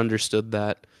never understood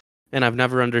that. And I've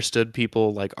never understood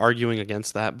people like arguing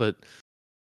against that. But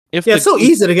it's so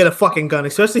easy to get a fucking gun,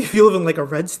 especially if you live in like a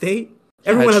red state.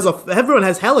 Everyone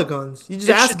has hella guns. You just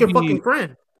ask your fucking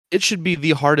friend. It should be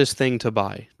the hardest thing to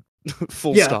buy.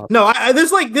 Full stop. No,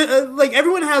 there's like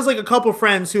everyone has like a couple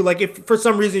friends who like if for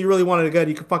some reason you really wanted a gun,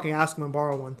 you could fucking ask them and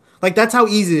borrow one. Like that's how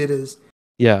easy it is.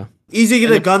 Yeah. Easy to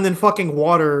get a gun than fucking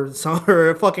water or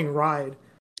a fucking ride.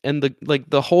 And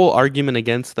the whole argument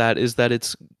against that is that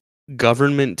it's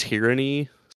government tyranny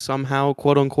somehow,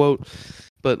 quote unquote.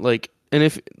 But like, and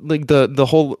if like the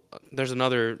whole, there's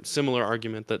another similar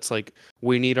argument that's like,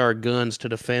 we need our guns to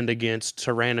defend against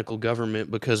tyrannical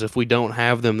government because if we don't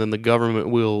have them, then the government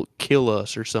will kill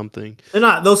us or something. They're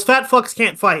not. Those fat fucks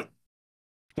can't fight.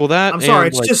 Well, I'm sorry,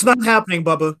 it's just not happening,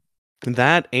 Bubba.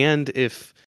 That and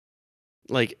if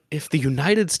the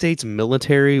United States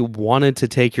military wanted to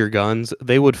take your guns,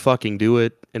 they would fucking do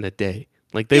it in a day.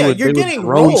 Like they would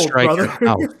drone strike your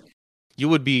house. You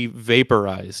would be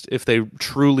vaporized if they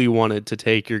truly wanted to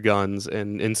take your guns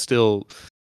and instill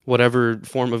whatever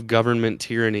form of government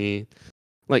tyranny.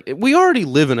 Like we already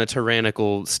live in a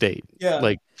tyrannical state. Yeah.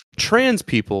 Like trans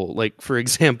people, like for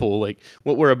example, like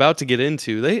what we're about to get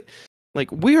into,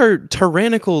 we are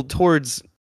tyrannical towards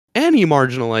any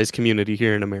marginalized community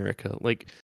here in America. Like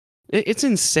it's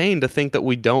insane to think that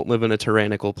we don't live in a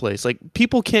tyrannical place. Like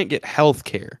people can't get health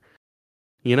care.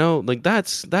 You know, like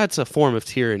that's a form of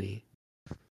tyranny.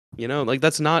 You know, like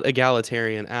that's not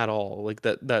egalitarian at all. Like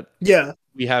that yeah.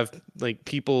 We have like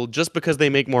people just because they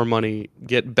make more money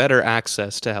get better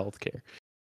access to health care.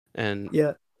 And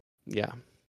yeah.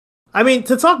 I mean,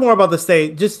 to talk more about the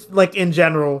state, just like in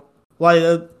general,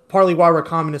 like partly why we're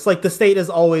communists, like the state is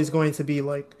always going to be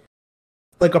like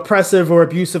oppressive or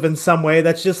abusive in some way.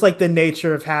 That's just like the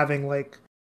nature of having like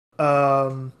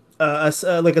a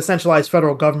centralized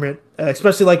federal government,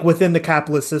 especially like within the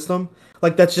capitalist system.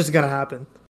 Like that's just gonna happen,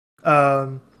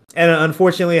 and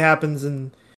unfortunately, it happens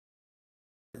in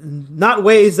not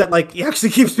ways that like actually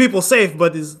keeps people safe,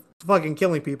 but is fucking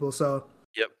killing people. So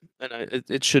yep, and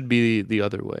it should be the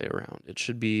other way around. It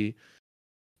should be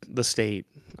the state.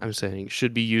 I'm saying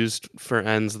should be used for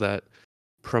ends that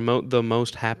promote the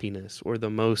most happiness or the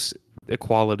most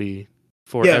equality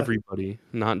for everybody,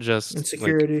 not just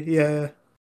insecurity.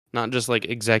 Not just like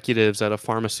executives at a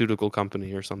pharmaceutical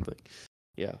company or something.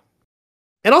 Yeah.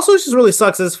 And also, it just really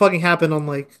sucks that this fucking happened on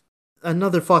like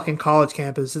another fucking college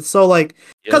campus. It's so like,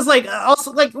 because like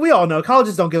also like we all know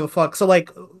colleges don't give a fuck. So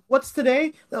like what's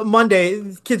today?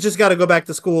 Monday. Kids just got to go back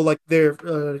to school like their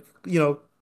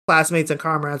classmates and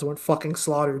comrades weren't fucking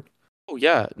slaughtered. Oh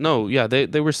yeah, no, yeah,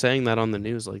 they were saying that on the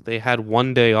news. Like they had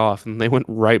one day off and they went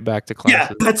right back to Yeah,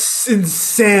 classes. that's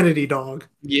insanity, dog.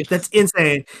 Yeah, That's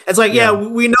insane. It's like, yeah,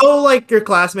 we know like your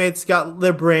classmates got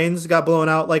their brains got blown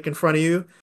out like in front of you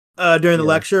during the yeah.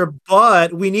 lecture,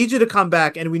 but we need you to come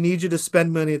back and we need you to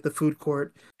spend money at the food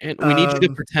court. And we need you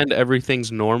to pretend everything's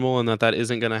normal and that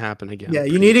isn't gonna happen again. Yeah,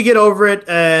 you need to get over it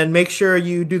and make sure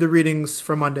you do the readings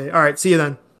for Monday. All right, see you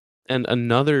then. And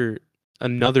another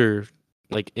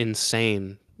like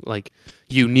insane, like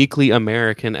uniquely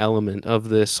American element of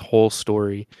this whole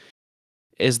story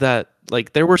is that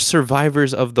like there were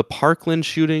survivors of the Parkland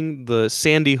shooting, the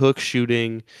Sandy Hook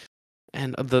shooting,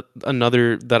 and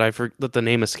another that that the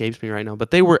name escapes me right now,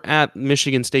 but they were at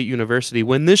Michigan State University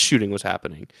when this shooting was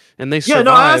happening, and they survived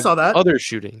I saw that. other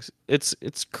shootings. It's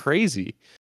crazy,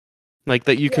 like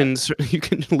that you can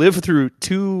live through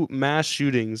 2 mass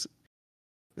shootings.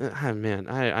 Man,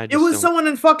 I just it was don't. someone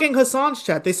in fucking Hassan's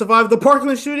chat. They survived the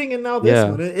Parkland shooting and now this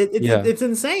one. It's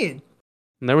insane.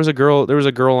 And there was a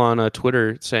girl on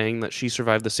Twitter saying that she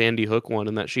survived the Sandy Hook one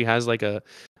and that she has like a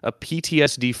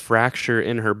PTSD fracture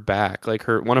in her back. Like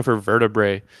one of her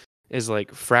vertebrae is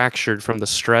like fractured from the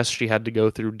stress she had to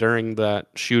go through during that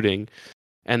shooting.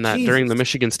 And that during the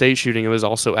Michigan State shooting, it was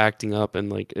also acting up and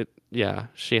like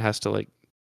she has to like,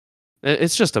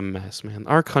 it's just a mess, man.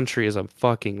 Our country is a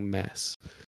fucking mess.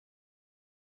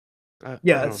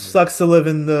 It sucks to live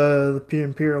in the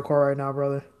imperial core right now,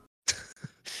 brother.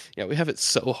 Yeah, we have it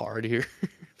so hard here,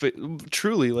 but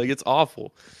truly, like it's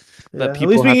awful. Yeah, at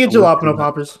least we can get jalapeno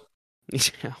poppers.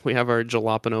 Yeah, we have our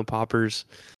jalapeno poppers.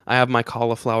 I have my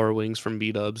cauliflower wings from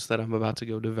B-Dubs that I'm about to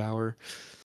go devour.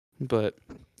 But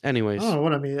anyways, I don't know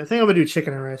what I mean. I think I'm gonna do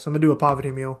chicken and rice. I'm gonna do a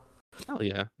poverty meal. Hell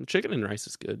yeah, chicken and rice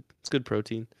is good. It's good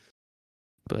protein.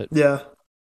 But yeah.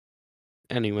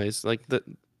 Anyways, like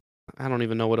I don't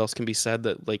even know what else can be said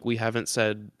that like we haven't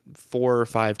said 4 or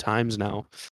 5 times now.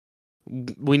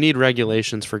 We need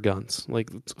regulations for guns. Like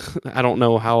I don't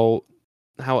know how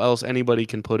else anybody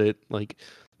can put it. Like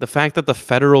the fact that the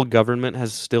federal government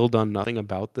has still done nothing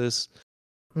about this.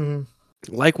 Mm-hmm.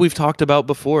 Like we've talked about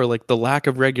before, like the lack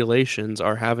of regulations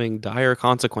are having dire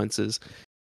consequences.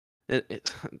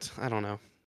 I don't know.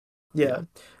 Yeah.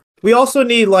 We also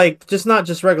need like not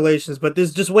just regulations, but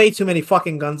there's just way too many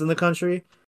fucking guns in the country.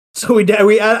 So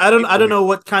I don't know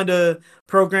what kind of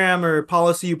program or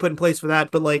policy you put in place for that,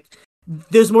 but like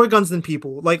there's more guns than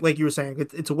people. Like you were saying,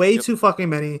 it's way too fucking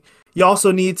many. You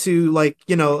also need to like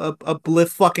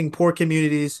uplift fucking poor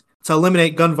communities to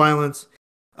eliminate gun violence,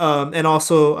 and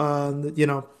also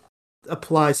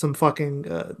apply some fucking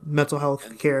mental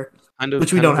health care,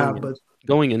 which we don't have. But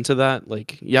going into that,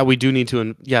 like we do need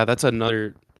to. That's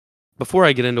another. Before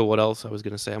I get into what else I was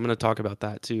gonna say, I'm gonna talk about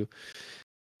that too.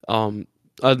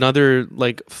 Another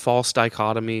like false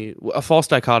dichotomy. A false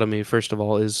dichotomy, first of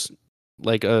all, is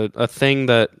like a thing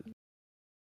that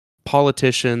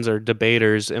politicians or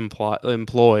debaters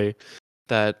employ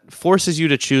that forces you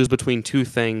to choose between 2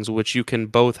 things which you can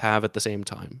both have at the same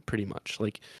time, pretty much.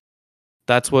 Like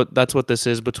that's what this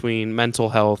is between mental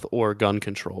health or gun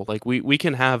control. Like we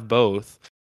can have both,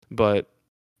 but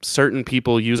certain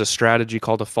people use a strategy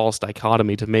called a false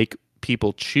dichotomy to make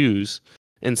people choose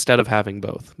instead of having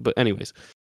both. But anyways,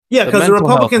 yeah, because the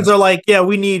Republicans are like,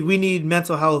 we need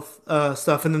mental health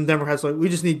stuff, and then Democrats are like, we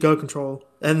just need gun control,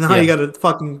 and now you got to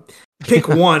fucking pick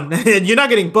one, and you're not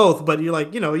getting both, but you're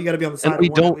like, you got to be on the side.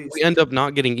 And of one at least. We end up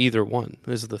not getting either one.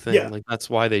 Is the thing. Like that's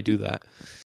why they do that.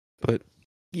 But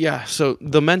yeah, so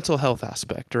the mental health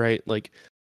aspect, right? Like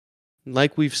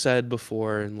we've said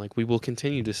before, and like we will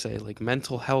continue to say, like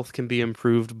mental health can be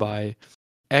improved by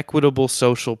equitable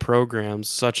social programs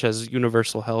such as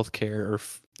universal health care or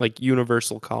like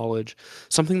universal college,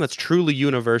 something that's truly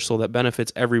universal that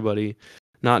benefits everybody,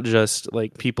 not just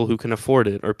like people who can afford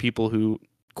it or people who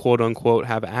quote unquote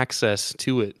have access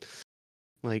to it.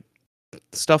 Like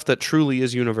stuff that truly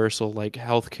is universal, like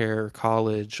healthcare,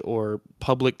 college, or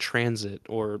public transit,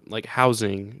 or like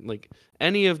housing. Like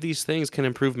any of these things can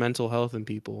improve mental health in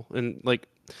people, and like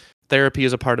therapy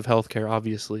is a part of healthcare,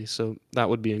 obviously, so that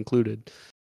would be included.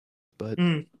 But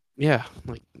yeah,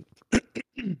 like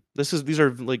these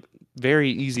are like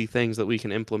very easy things that we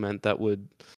can implement that would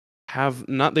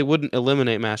they wouldn't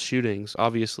eliminate mass shootings,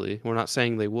 obviously. We're not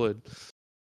saying they would.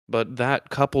 But that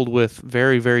coupled with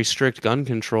very, very strict gun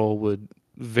control would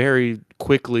very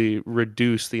quickly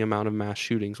reduce the amount of mass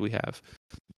shootings we have.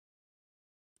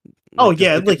 Like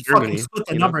fucking split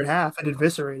the number in half and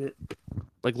eviscerate it.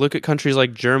 Like look at countries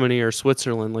like Germany or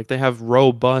Switzerland. Like they have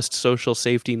robust social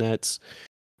safety nets.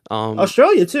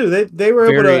 Australia too. They were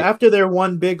able to, very after their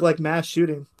one big like mass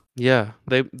shooting. yeah,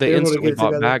 they They were able to instantly get it bought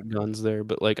together. back guns there,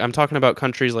 but like I'm talking about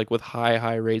countries like with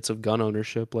high rates of gun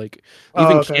ownership, like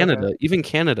Oh, okay, okay. Even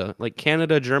Canada, like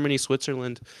Canada, Germany,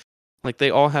 Switzerland, like they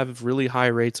all have really high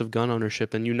rates of gun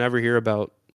ownership, and you never hear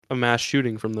about a mass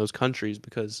shooting from those countries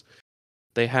because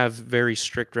they have very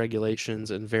strict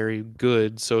regulations and very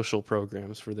good social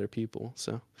programs for their people.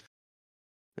 So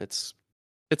it's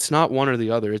not one or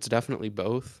the other, it's definitely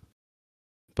both.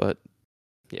 But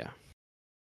yeah.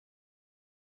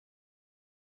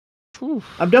 Whew.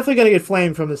 I'm definitely gonna get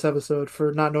flamed from this episode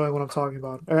for not knowing what I'm talking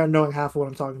about, or knowing half of what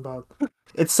I'm talking about.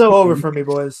 It's so over for me,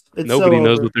 boys. It's Nobody so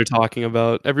knows over. what they're talking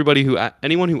about.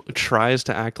 Anyone who tries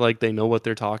to act like they know what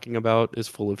they're talking about is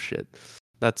full of shit.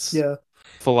 That's Yeah.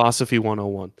 philosophy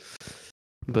 101.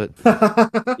 But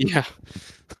yeah.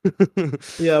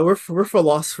 Yeah, we're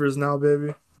philosophers now,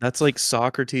 baby. That's like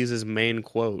Socrates' main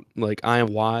quote. Like, I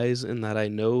am wise in that I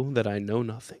know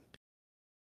nothing.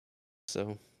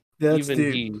 So That's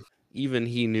deep. even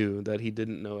he knew that he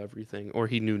didn't know everything, or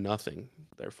he knew nothing,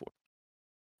 therefore.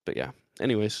 But yeah.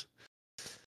 Anyways.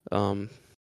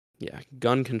 Yeah,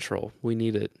 gun control. We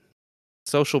need it.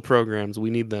 Social programs, we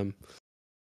need them.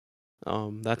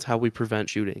 That's how we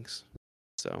prevent shootings.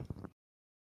 So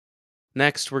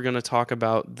next we're gonna talk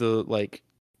about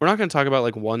we're not gonna talk about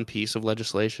like one piece of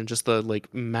legislation, just the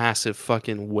like massive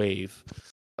fucking wave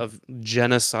of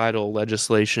genocidal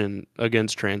legislation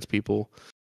against trans people.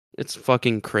 It's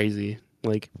fucking crazy.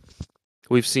 Like,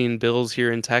 we've seen bills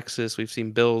here in Texas, we've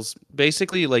seen bills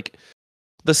basically like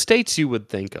the states you would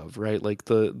think of, right? Like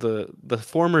the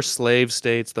former slave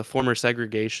states, the former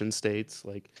segregation states,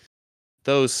 like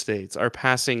those states are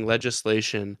passing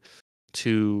legislation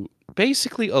to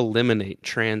basically eliminate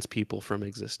trans people from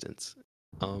existence.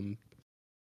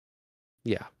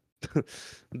 Yeah.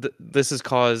 This has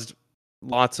caused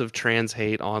lots of trans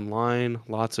hate online,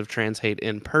 lots of trans hate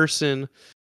in person.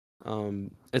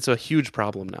 It's a huge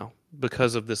problem now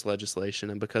because of this legislation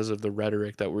and because of the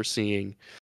rhetoric that we're seeing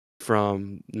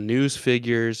from news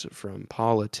figures, from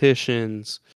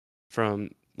politicians, from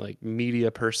like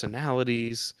media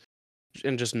personalities,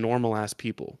 and just normal ass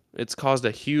people. It's caused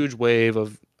a huge wave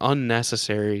of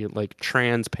unnecessary like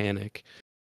trans panic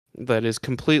that is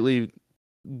completely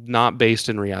not based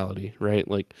in reality, right?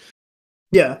 Like,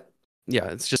 Yeah. yeah,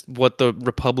 it's just what the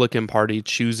Republican Party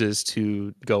chooses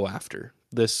to go after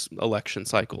this election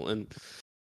cycle. And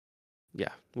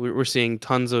yeah, we're seeing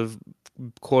tons of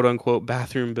quote unquote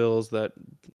bathroom bills that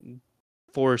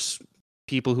force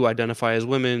people who identify as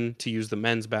women to use the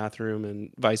men's bathroom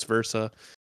and vice versa.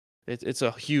 It's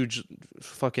a huge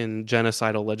fucking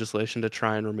genocidal legislation to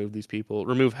try and remove these people.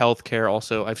 Remove health care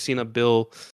also. I've seen a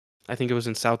bill, I think it was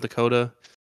in South Dakota,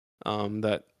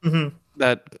 that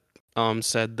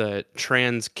said that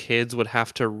trans kids would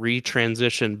have to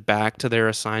retransition back to their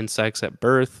assigned sex at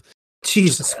birth.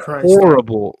 Jesus Christ.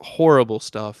 Horrible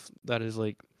stuff. That is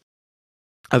like,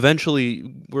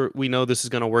 eventually we know this is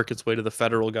going to work its way to the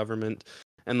federal government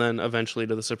and then eventually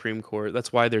to the Supreme Court.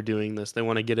 That's why they're doing this. They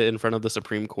want to get it in front of the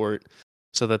Supreme Court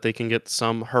so that they can get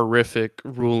some horrific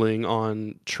ruling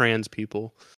on trans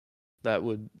people. That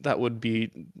would be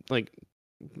like,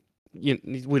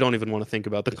 we don't even want to think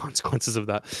about the consequences of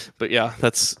that. But yeah,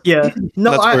 that's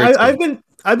No, that's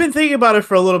I've been thinking about it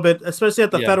for a little bit, especially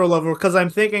at the federal level, because I'm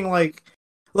thinking like,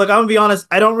 look, I'm gonna be honest,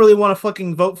 I don't really want to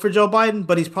fucking vote for Joe Biden,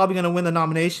 but he's probably gonna win the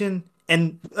nomination,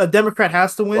 and a Democrat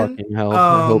has to win. Fucking hell,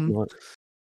 I hope not.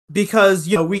 Because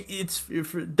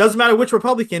it doesn't matter which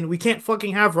Republican, we can't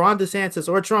fucking have Ron DeSantis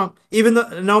or Trump, even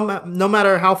though no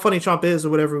matter how funny Trump is or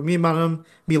whatever, me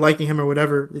liking him or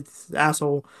whatever, it's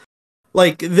asshole.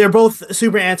 Like, they're both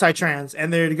super anti-trans,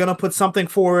 and they're gonna put something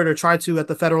forward or try to at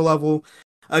the federal level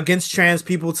against trans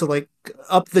people to like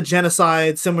up the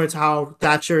genocide, similar to how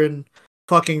Thatcher and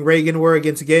fucking Reagan were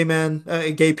against gay men,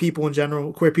 gay people in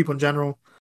general, queer people in general.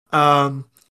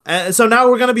 And so now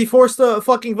we're gonna be forced to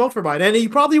fucking vote for Biden, and he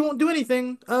probably won't do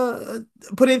anything,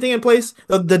 put anything in place.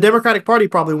 The Democratic Party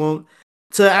probably won't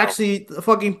to actually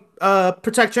fucking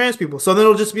protect trans people. So then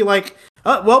it'll just be like,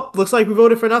 well, looks like we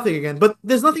voted for nothing again. But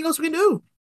there's nothing else we can do.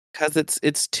 Because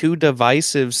it's too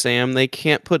divisive, Sam. They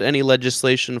can't put any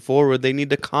legislation forward. They need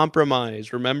to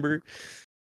compromise, remember?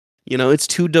 It's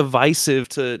too divisive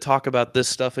to talk about this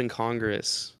stuff in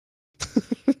Congress.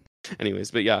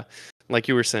 Anyways, but yeah, like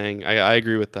you were saying, I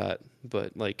agree with that.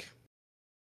 But like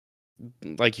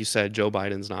you said, Joe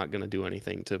Biden's not going to do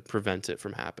anything to prevent it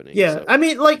from happening. Yeah, so. I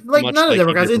mean, like none of the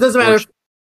Democrats. It doesn't matter if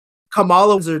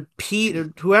Kamala or Pete or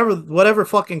whatever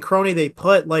fucking crony they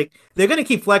put. Like, they're gonna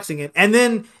keep flexing it, and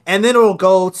then it'll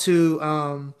go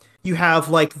to you have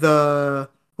like the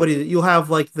you'll have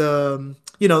like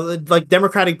like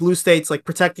Democratic blue states like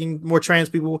protecting more trans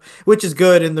people, which is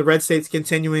good, and the red states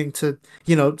continuing to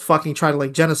fucking try to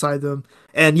like genocide them.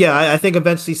 And yeah, I think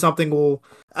eventually something will.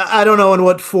 I don't know in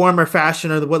what form or fashion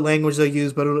or what language they'll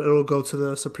use, but it'll go to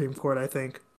the Supreme Court, I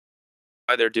think.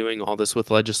 Why they're doing all this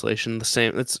with legislation? The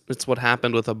same. It's what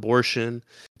happened with abortion.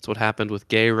 It's what happened with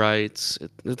gay rights.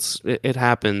 It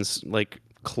happens like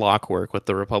clockwork with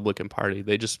the Republican Party.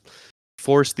 They just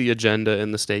force the agenda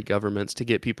in the state governments to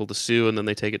get people to sue, and then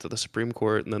they take it to the Supreme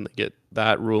Court, and then they get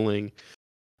that ruling.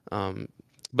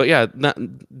 But yeah,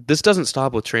 this doesn't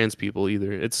stop with trans people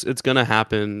either. It's gonna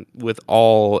happen with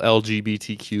all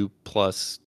LGBTQ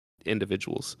plus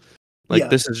individuals. Like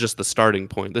this is just the starting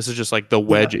point. This is just like the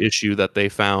wedge issue that they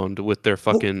found with their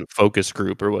fucking focus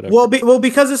group or whatever. Well,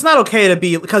 because it's not okay to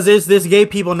be, because there's gay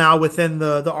people now within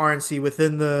the RNC,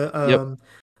 within the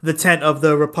tent of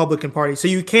the Republican Party, so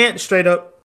you can't straight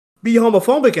up be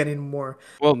homophobic anymore.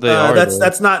 Well, they are.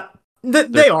 That's not.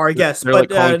 They are, I guess, they're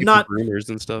but like not rumors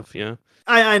and stuff. Yeah.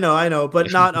 I know,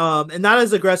 but not and not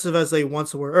as aggressive as they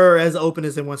once were, or as open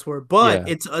as they once were. But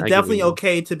it's definitely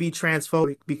okay to be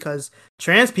transphobic, because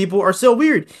trans people are still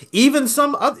weird. Even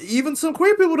some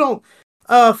queer people don't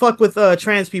fuck with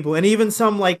trans people, and even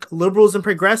some like liberals and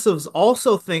progressives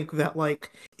also think that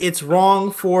like it's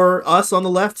wrong for us on the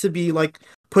left to be like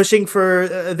pushing for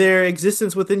their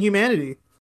existence within humanity.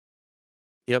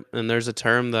 Yep, and there's a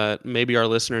term that maybe our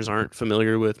listeners aren't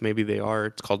familiar with. Maybe they are.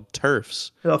 It's called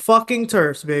TERFs. The fucking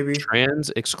TERFs, baby.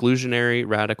 Trans exclusionary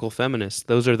radical feminists.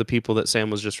 Those are the people that Sam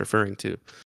was just referring to.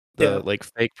 Like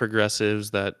fake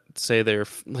progressives that say they're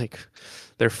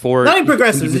for not even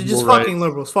progressives. They're just fucking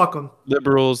liberals. Fuck them.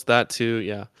 Liberals, that too.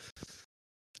 Yeah.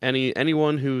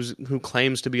 Anyone who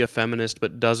claims to be a feminist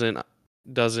but doesn't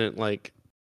like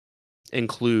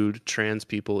include trans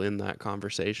people in that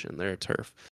conversation, they're a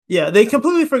TERF. Yeah, they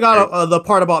completely forgot the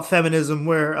part about feminism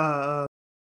where,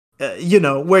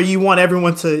 where you want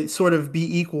everyone to sort of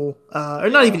be equal, or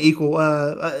not even equal,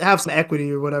 have some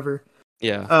equity or whatever.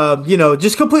 Yeah.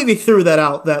 Just completely threw that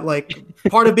out. That like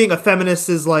part of being a feminist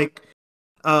is like,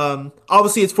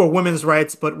 obviously it's for women's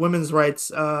rights, but women's rights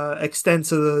extend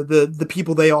to the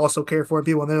people they also care for,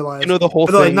 people in their lives. The whole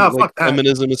thing, like, fuck that.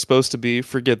 Feminism is supposed to be.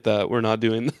 Forget that. We're not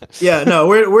doing that. Yeah, no,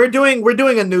 we're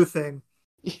doing a new thing.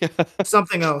 Yeah.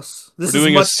 Something else. This We're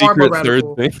doing is much more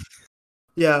radical. Third thing.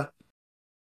 Yeah.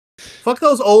 Fuck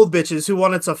those old bitches who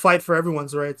wanted to fight for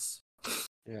everyone's rights.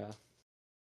 Yeah.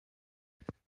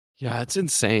 Yeah, it's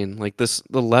insane. Like the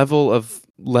level of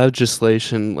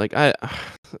legislation, like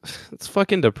it's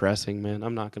fucking depressing, man.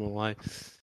 I'm not gonna lie.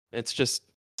 It's just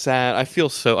sad. I feel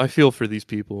for these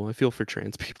people. I feel for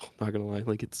trans people. I'm not gonna lie.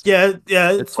 Like it's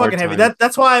fucking heavy.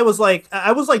 That's why I was like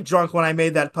drunk when I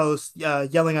made that post,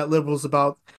 yelling at liberals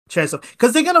about trans stuff,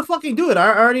 because they're gonna fucking do it.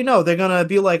 I already know they're gonna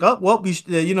be like, oh well, we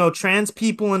trans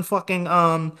people in fucking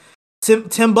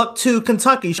Timbuktu,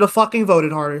 Kentucky should have fucking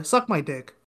voted harder. Suck my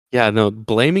dick. Yeah, no,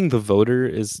 blaming the voter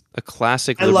is a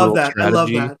classic liberal liberal strategy. I love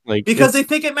that. Like, because they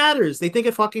think it matters. They think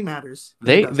it fucking matters.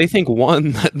 They think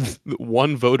that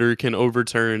one voter can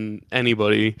overturn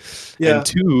anybody, and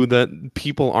two, that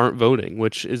people aren't voting,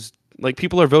 which is like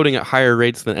people are voting at higher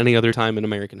rates than any other time in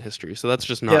American history. So that's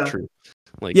just not true.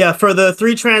 Like, for the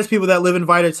 3 trans people that live in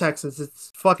Vida, Texas,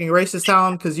 it's fucking racist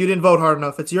town because you didn't vote hard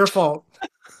enough. It's your fault.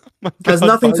 Has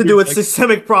nothing to do with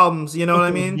systemic problems, you know what I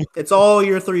mean? It's all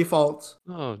your 3 faults.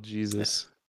 Oh Jesus.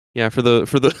 Yeah, for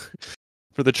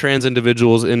the trans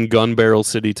individuals in Gun Barrel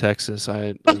City, Texas,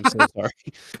 I'm so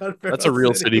sorry. That's a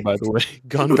real city, by the way.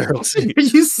 Gun Barrel City. Are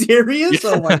you serious?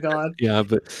 Oh my god. Yeah,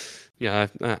 but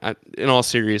in all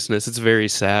seriousness, it's very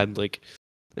sad. Like,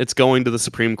 it's going to the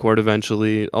Supreme Court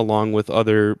eventually, along with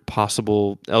other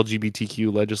possible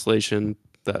LGBTQ legislation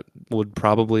that would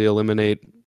probably eliminate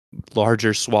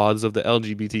larger swaths of the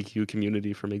LGBTQ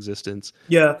community from existence.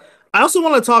 Yeah. I also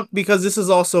want to talk, because this is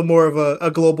also more of a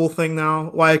global thing now,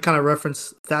 why I kind of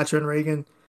reference Thatcher and Reagan.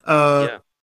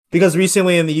 Because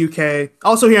recently in the UK,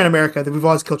 also here in America, we've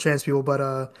always killed trans people, but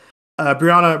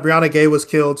Brianna Gay was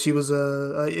killed. She was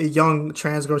a young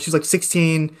trans girl. She was like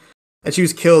 16, and she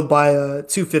was killed by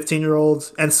 2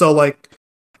 15-year-olds. And so, like,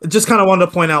 just kind of wanted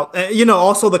to point out,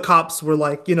 also the cops were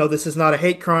like, this is not a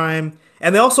hate crime.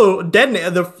 And they also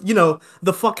detonated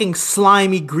the fucking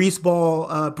slimy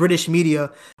greaseball British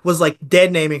media was like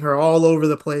dead naming her all over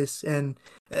the place and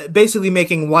basically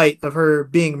making light of her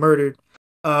being murdered.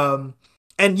 And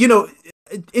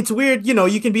it's weird.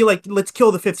 You can be like, let's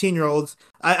kill the 15-year-olds.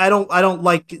 I don't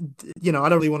like, I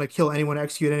don't really want to kill anyone,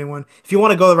 execute anyone. If you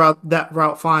want to go that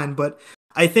route, fine. But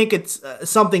I think it's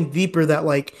something deeper that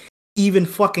like even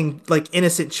fucking like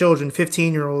innocent children,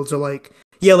 15-year-olds are like,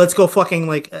 yeah, let's go fucking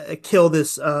like kill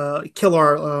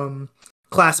our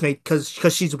classmate because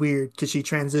she's weird because she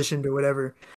transitioned or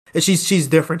whatever. And she's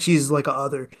different. She's like a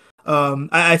other.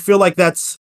 I feel like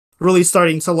that's really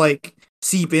starting to like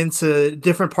seep into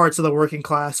different parts of the working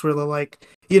class where they're like,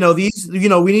 we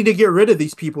need to get rid of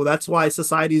these people. That's why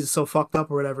society is so fucked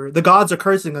up or whatever. The gods are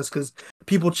cursing us because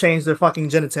people change their fucking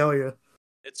genitalia.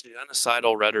 It's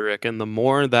genocidal rhetoric, and the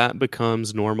more that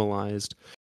becomes normalized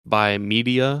by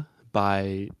media,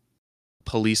 by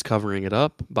police covering it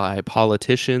up, by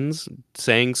politicians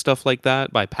saying stuff like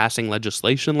that, by passing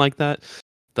legislation like that,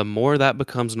 the more that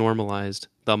becomes normalized,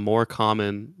 the more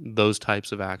common those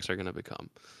types of acts are going to become.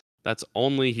 That's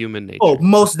only human nature. Oh,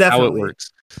 most definitely. How it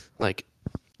works. Like,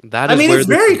 that is it's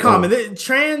very common.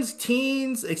 Trans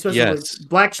teens, especially like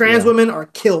black trans women, are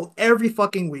killed every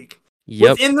fucking week.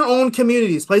 Within their own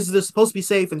communities, places they're supposed to be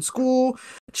safe, in school,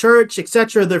 church,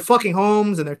 etc. They're fucking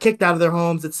homes and they're kicked out of their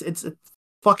homes. It's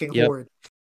fucking horrid.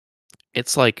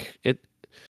 It's like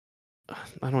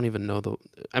I don't even know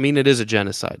it is a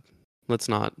genocide. Let's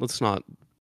not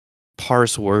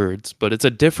parse words, but it's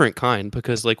a different kind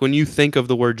because like when you think of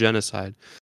the word genocide,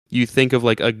 you think of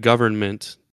like a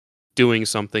government doing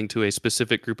something to a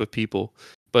specific group of people,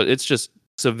 but it's just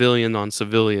civilian on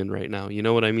civilian right now. You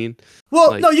know what I mean?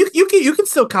 Well, no, you can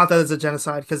still count that as a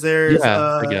genocide because there's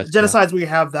genocides where you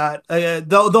have that.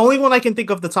 The only one I can think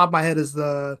of the top of my head is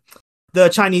the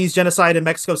Chinese genocide in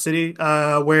Mexico City,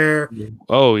 where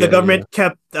the government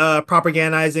kept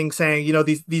propagandizing, saying,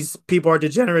 these people are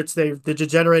degenerates. They're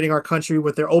degenerating our country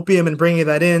with their opium and bringing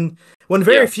that in. When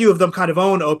very few of them kind of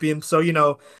own opium, so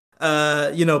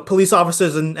police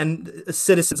officers and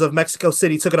citizens of Mexico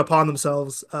City took it upon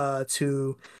themselves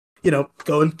to,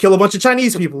 go and kill a bunch of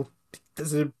Chinese people,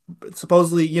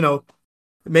 supposedly,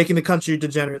 making the country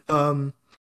degenerate. So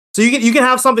you can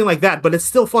have something like that, but it's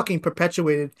still fucking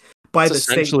perpetuated by the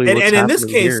state. And in this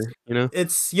case,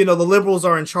 it's the liberals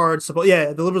are in charge.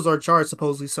 The liberals are in charge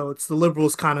supposedly. So it's the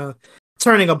liberals kind of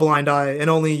turning a blind eye and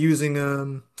only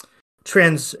using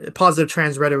positive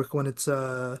trans rhetoric when it's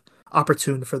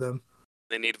opportune for them.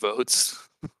 They need votes.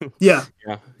 Yeah.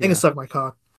 They can suck my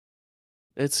cock.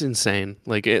 It's insane.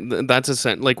 Like that's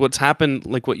like what's happened.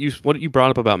 Like what you brought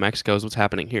up about Mexico is what's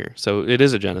happening here. So it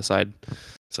is a genocide.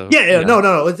 So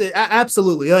no, it's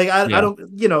absolutely like I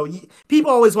don't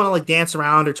people always want to like dance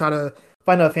around or try to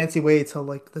find a fancy way to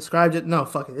like describe it. No,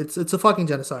 fuck it. It's a fucking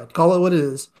genocide. Call it what it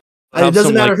is. It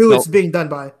doesn't matter who it's being done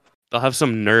by. They'll have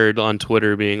some nerd on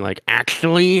Twitter being like,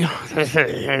 actually, I'll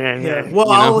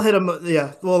hit him.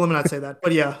 Yeah, well, let me not say that,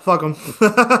 but yeah, fuck them.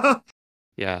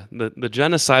 Yeah, the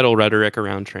genocidal rhetoric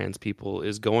around trans people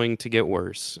is going to get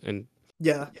worse, and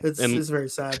it's very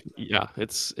sad. Yeah,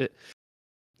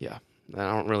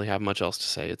 I don't really have much else to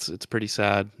say. It's pretty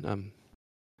sad, and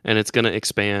it's gonna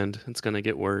expand. It's gonna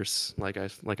get worse, like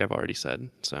I've already said.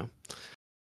 So,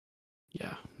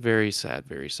 yeah, very sad,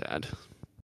 very sad.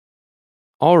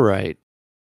 All right.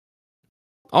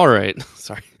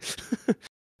 Sorry.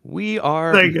 We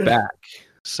are back.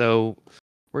 So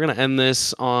we're gonna end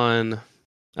this on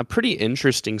a pretty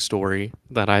interesting story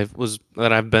that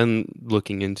I've been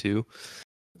looking into.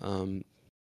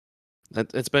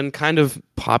 It's been kind of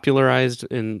popularized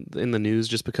in the news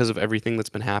just because of everything that's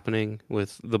been happening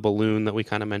with the balloon that we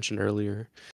kind of mentioned earlier,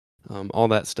 all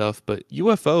that stuff. But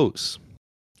UFOs,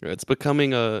 it's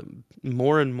becoming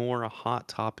more and more a hot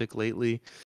topic lately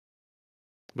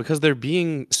because they're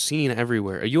being seen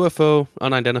everywhere. A UFO,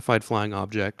 unidentified flying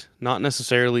object, not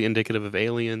necessarily indicative of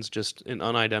aliens, just an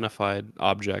unidentified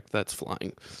object that's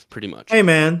flying, pretty much. Hey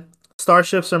man,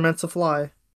 starships are meant to fly.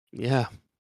 Yeah.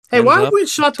 Hey, why have we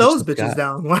shot those bitches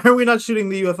down? Why are we not shooting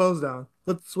the UFOs down?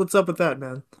 What's up with that,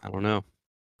 man? I don't know.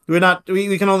 We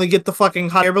can only get the fucking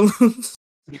hot air balloons.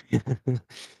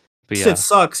 But Shit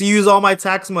sucks. You use all my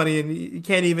tax money and you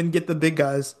can't even get the big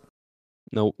guys.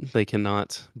 Nope, they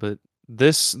cannot. But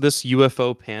this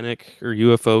UFO panic or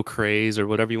UFO craze or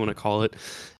whatever you want to call it,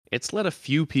 it's led a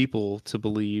few people to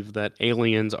believe that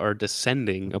aliens are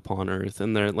descending upon Earth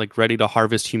and they're like ready to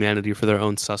harvest humanity for their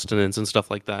own sustenance and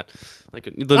stuff like that. Like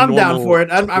I'm down for it.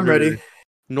 I'm ready.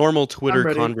 Normal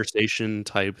Twitter conversation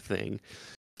type thing.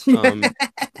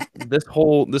 This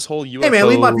whole UFO. Hey man,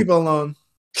 leave my people alone.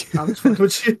 I'm just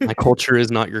with you. My culture is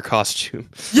not your costume.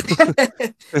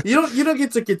 You don't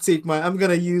get to critique my. I'm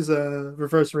gonna use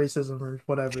reverse racism or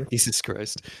whatever. Jesus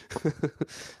Christ.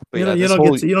 You don't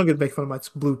get to make fun of my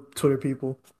blue Twitter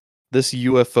people. This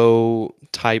UFO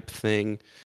type thing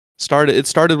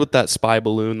started with that spy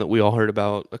balloon that we all heard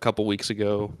about a couple weeks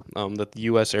ago. That the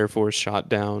U.S. Air Force shot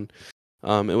down.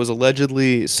 It was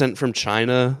allegedly sent from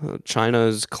China.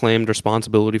 China's claimed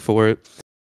responsibility for it.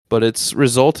 but it's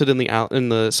resulted in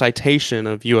the citation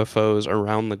of UFOs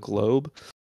around the globe,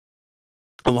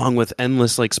 along with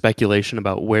endless like speculation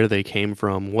about where they came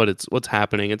from, what's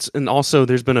happening. And also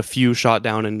there's been a few shot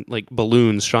down in like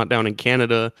balloons shot down in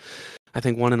Canada. I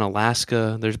think one in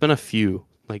Alaska. There's been a few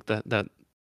like that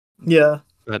Yeah.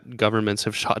 that governments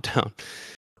have shot down.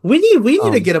 We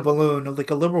need to get a balloon, like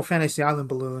a liberal fantasy island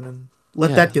balloon, and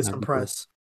let that get some press.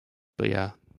 But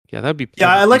yeah, that'd be.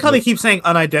 Yeah, I like how they keep saying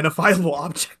unidentifiable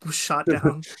object was shot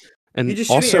down. And you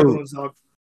just also, everyone's dog.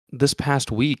 This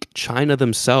past week, China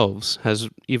themselves has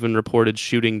even reported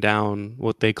shooting down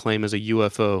what they claim as a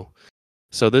UFO.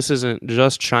 So this isn't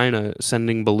just China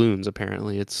sending balloons.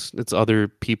 Apparently, it's other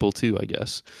people too, I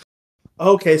guess.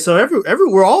 Okay, so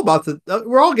we're all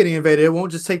getting invaded. It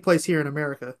won't just take place here in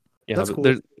America. Yeah, that's cool.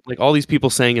 There's like all these people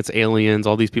saying it's aliens.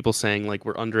 All these people saying like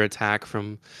we're under attack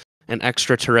from an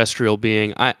extraterrestrial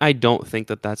being. I don't think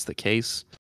that that's the case.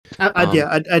 I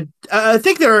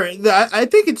think I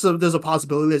think there's a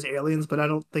possibility there's aliens, but I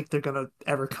don't think they're gonna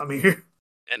ever come here.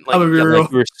 And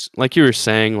like you were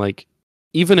saying, like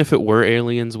even if it were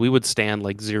aliens, we would stand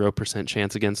like 0%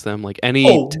 chance against them. Like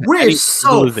any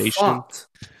civilization,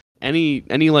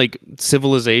 any like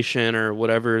civilization or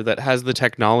whatever that has the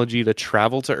technology to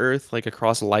travel to Earth, like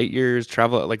across light years,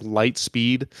 travel at like light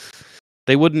speed,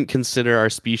 they wouldn't consider our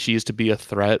species to be a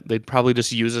threat. They'd probably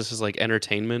just use us as like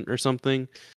entertainment or something.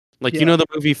 Like you know the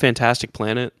movie Fantastic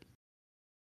Planet?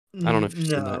 I don't know if you've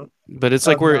seen that. But it's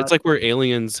like where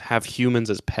aliens have humans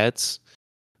as pets.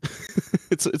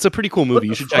 It's a pretty cool movie.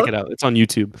 You should check it out. It's on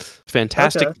YouTube.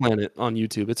 Fantastic Planet on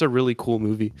YouTube. It's a really cool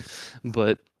movie.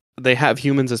 But they have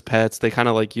humans as pets. They kind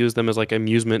of like use them as like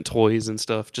amusement toys and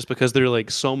stuff just because they're like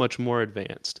so much more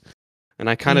advanced. And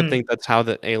I kind of think that's how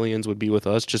the aliens would be with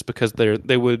us, just because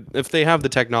they would, if they have the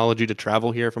technology to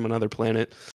travel here from another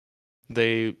planet,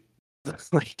 they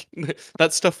like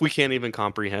that stuff we can't even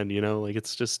comprehend, you know? Like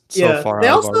it's just so far out. They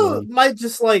also of our might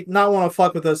just like not want to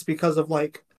fuck with us because of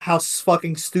like how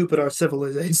fucking stupid our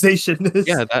civilization is.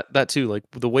 Yeah, that too. Like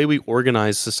the way we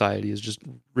organize society is just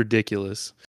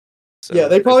ridiculous. So, yeah,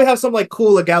 they probably have some like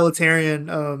cool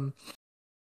egalitarian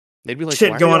they'd be like,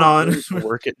 shit going on.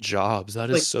 Work at jobs. That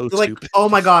is like, so like, stupid. Oh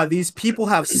my god, these people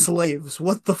have slaves.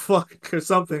 What the fuck or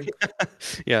something.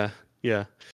 Yeah. They're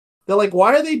like,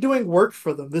 why are they doing work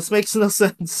for them? This makes no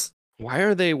sense. Why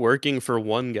are they working for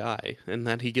one guy and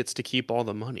that he gets to keep all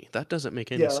the money? That doesn't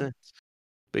make any sense.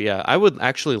 But yeah, I would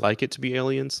actually like it to be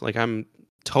aliens. Like I'm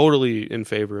totally in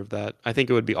favor of that. I think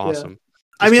it would be awesome.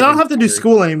 I mean, I don't have to do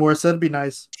school anymore, so that'd be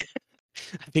nice.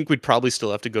 I think we'd probably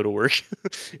still have to go to work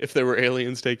if there were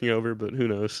aliens taking over, but who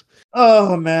knows?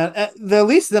 Oh man, at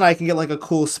least then I can get like a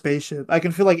cool spaceship. I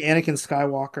can feel like Anakin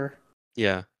Skywalker.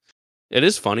 Yeah, it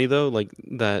is funny though, like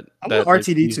that. That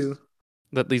RTD too.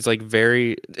 That these like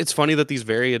it's funny that these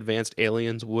very advanced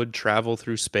aliens would travel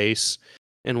through space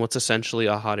in what's essentially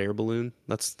a hot air balloon.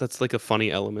 That's like a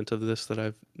funny element of this that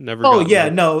I've never. Oh yeah,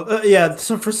 no, yeah.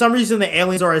 So for some reason the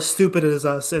aliens are as stupid as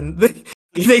us, and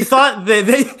they thought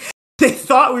they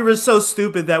thought we were so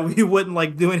stupid that we wouldn't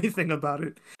like do anything about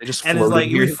it. They just and it's like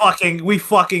here. we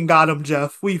fucking got him,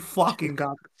 Jeff. We fucking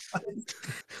got him.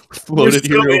 Floated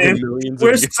here over millions.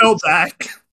 We're still back.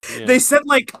 Yeah. They sent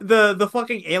like the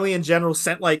fucking alien general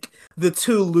sent like the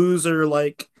two loser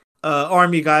like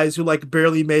army guys who like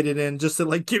barely made it in just to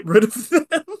like get rid of them.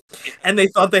 And they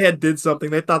thought they had did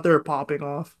something. They thought they were popping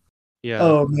off. Yeah.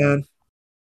 Oh man.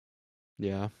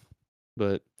 Yeah.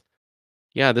 But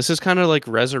yeah, this has kind of like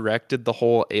resurrected the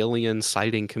whole alien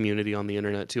sighting community on the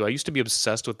internet too. I used to be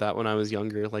obsessed with that when I was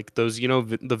younger. Like those, you know,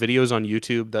 the videos on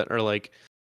YouTube that are like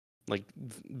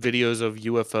videos of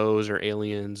UFOs or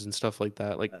aliens and stuff like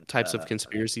that, like types of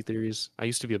conspiracy theories. I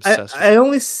used to be obsessed. I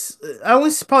only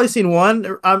probably seen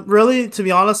one. Really, to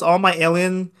be honest, all my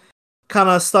alien kind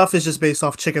of stuff is just based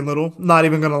off Chicken Little. Not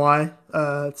even gonna lie,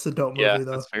 it's a dope movie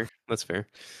though. That's fair.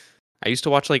 I used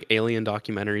to watch like alien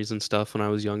documentaries and stuff when I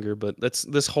was younger, but that's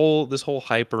this whole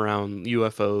hype around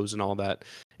UFOs and all that.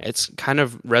 It's kind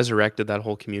of resurrected that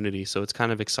whole community, so it's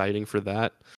kind of exciting for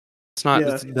that. It's not.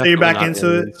 Yeah. So you're back into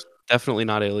aliens. It. Definitely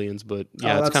not aliens, but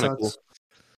yeah, it's kind of cool.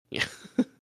 Yeah.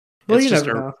 Well, it's you just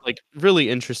never know. Like really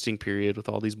interesting period with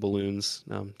all these balloons.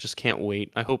 Just can't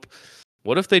wait. I hope.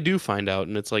 What if they do find out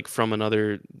and it's like from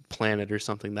another planet or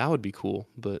something? That would be cool.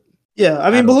 But yeah,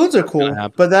 I mean balloons are cool,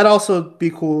 but that'd also be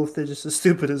cool if they're just as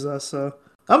stupid as us. So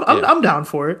I'm down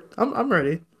for it. I'm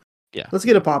ready. Yeah, let's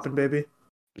get it popping, baby.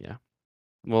 Yeah.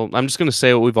 Well, I'm just gonna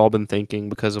say what we've all been thinking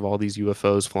because of all these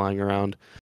UFOs flying around.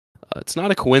 It's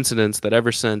not a coincidence that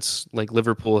ever since like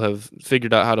Liverpool have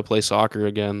figured out how to play soccer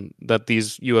again, that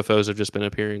these UFOs have just been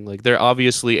appearing. Like they're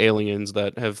obviously aliens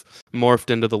that have morphed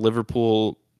into the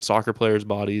Liverpool soccer players'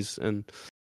 bodies, and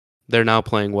they're now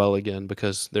playing well again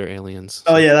because they're aliens.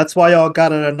 Oh So, yeah, that's why y'all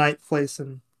got it at ninth place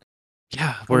and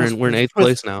yeah, we're in almost eighth fourth.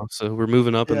 place now, so we're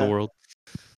moving up in the Yeah. world.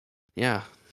 Yeah.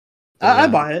 I Yeah.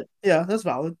 buy it. Yeah, that's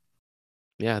valid.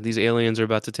 Yeah, these aliens are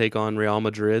about to take on Real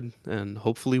Madrid and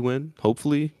hopefully win.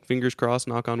 Hopefully, fingers crossed,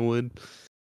 knock on wood.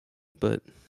 But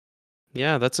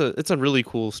yeah, it's a really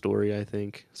cool story, I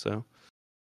think. So,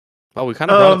 well, we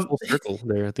kind of brought it full circle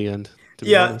there at the end, to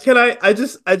be Yeah, honest. can I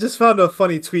just found a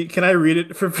funny tweet. Can I read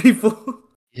it for people?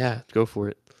 Yeah, go for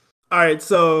it. All right,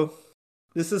 so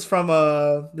this is from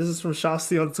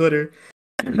Shasti on Twitter.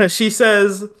 She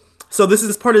says, so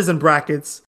this part is in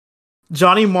brackets.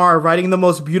 Johnny Marr writing the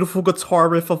most beautiful guitar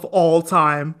riff of all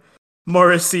time.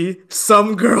 Morrissey,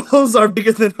 some girls are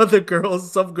bigger than other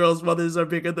girls. Some girls' mothers are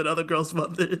bigger than other girls'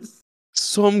 mothers.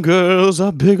 Some girls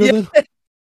are bigger than.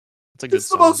 It's a good It's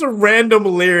the song. most random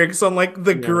lyrics on like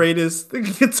the greatest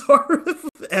guitar riff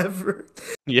ever.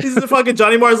 Yeah. He's the fucking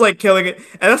Johnny Marr's like killing it,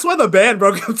 and that's why the band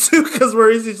broke up too. Because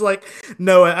Morrissey's like,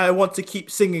 no, I want to keep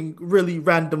singing really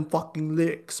random fucking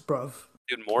lyrics, bruv.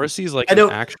 Dude, Morrissey's like an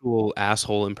actual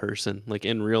asshole in person, like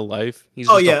in real life. He's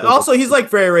oh yeah. Also, he's like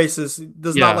very racist. He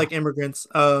does not like immigrants.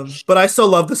 But I still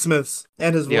love the Smiths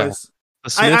and his voice. The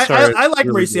Smiths are I like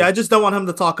really Morrissey. good. I just don't want him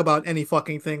to talk about any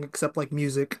fucking thing except like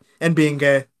music and being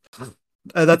gay.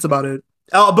 That's about it.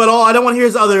 But I don't want to hear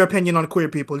his other opinion on queer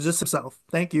people. Just himself.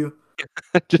 Thank you.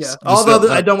 All the other,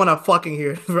 I don't want to fucking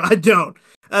hear. I don't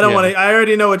want to. I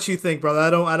already know what you think, brother. I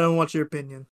don't want your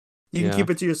opinion. You can keep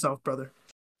it to yourself, brother.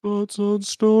 What's on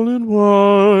stolen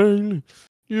wine?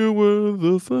 You were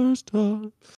the first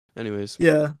time. Anyways.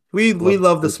 Yeah, we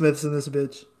love the Smiths in this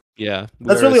bitch. Yeah.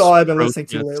 That's really all I've been listening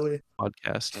to lately.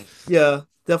 Podcast. Yeah,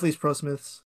 definitely Pro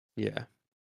Smiths. Yeah.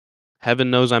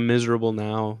 Heaven Knows I'm Miserable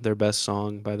Now, their best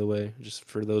song, by the way, just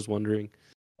for those wondering.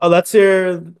 Oh, that's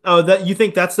that you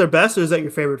think that's their best, or is that your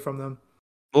favorite from them?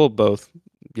 Well, both.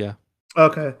 Yeah.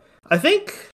 Okay. I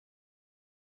think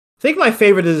my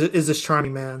favorite is This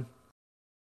Charming Man.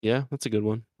 Yeah, that's a good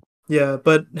one. Yeah,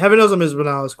 but Heaven Knows I'm Miserable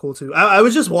Now is cool too. I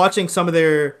was just watching some of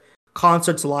their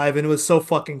concerts live, and it was so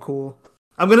fucking cool.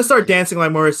 I'm gonna start dancing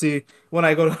like Morrissey when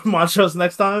I go to Montrose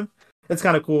next time. It's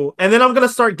kind of cool, and then I'm gonna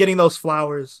start getting those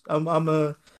flowers. I'm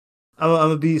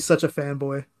gonna be such a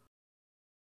fanboy.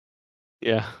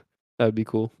 Yeah, that'd be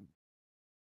cool.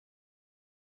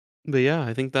 But yeah,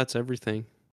 I think that's everything.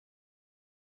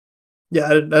 Yeah,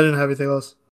 I didn't have anything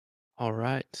else. All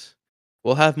right.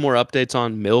 We'll have more updates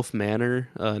on MILF Manor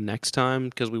next time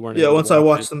because we weren't. Yeah, once I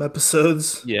watch some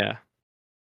episodes. Yeah.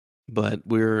 But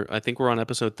I think we're on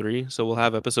episode 3, so we'll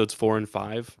have episodes 4 and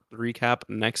 5 recap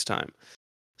next time.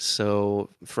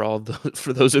 So for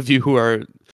those of you who are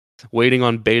waiting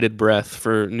on bated breath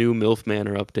for new MILF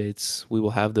Manor updates, we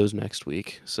will have those next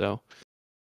week. So,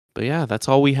 but yeah, that's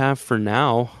all we have for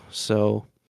now. So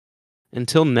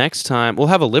until next time, we'll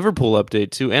have a Liverpool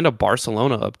update too and a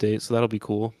Barcelona update, so that'll be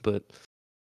cool. But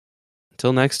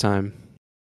until next time,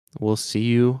 we'll see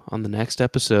you on the next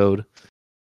episode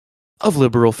of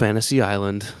Liberal Fantasy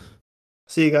Island.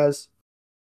 See you guys.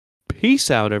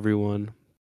 Peace out, everyone.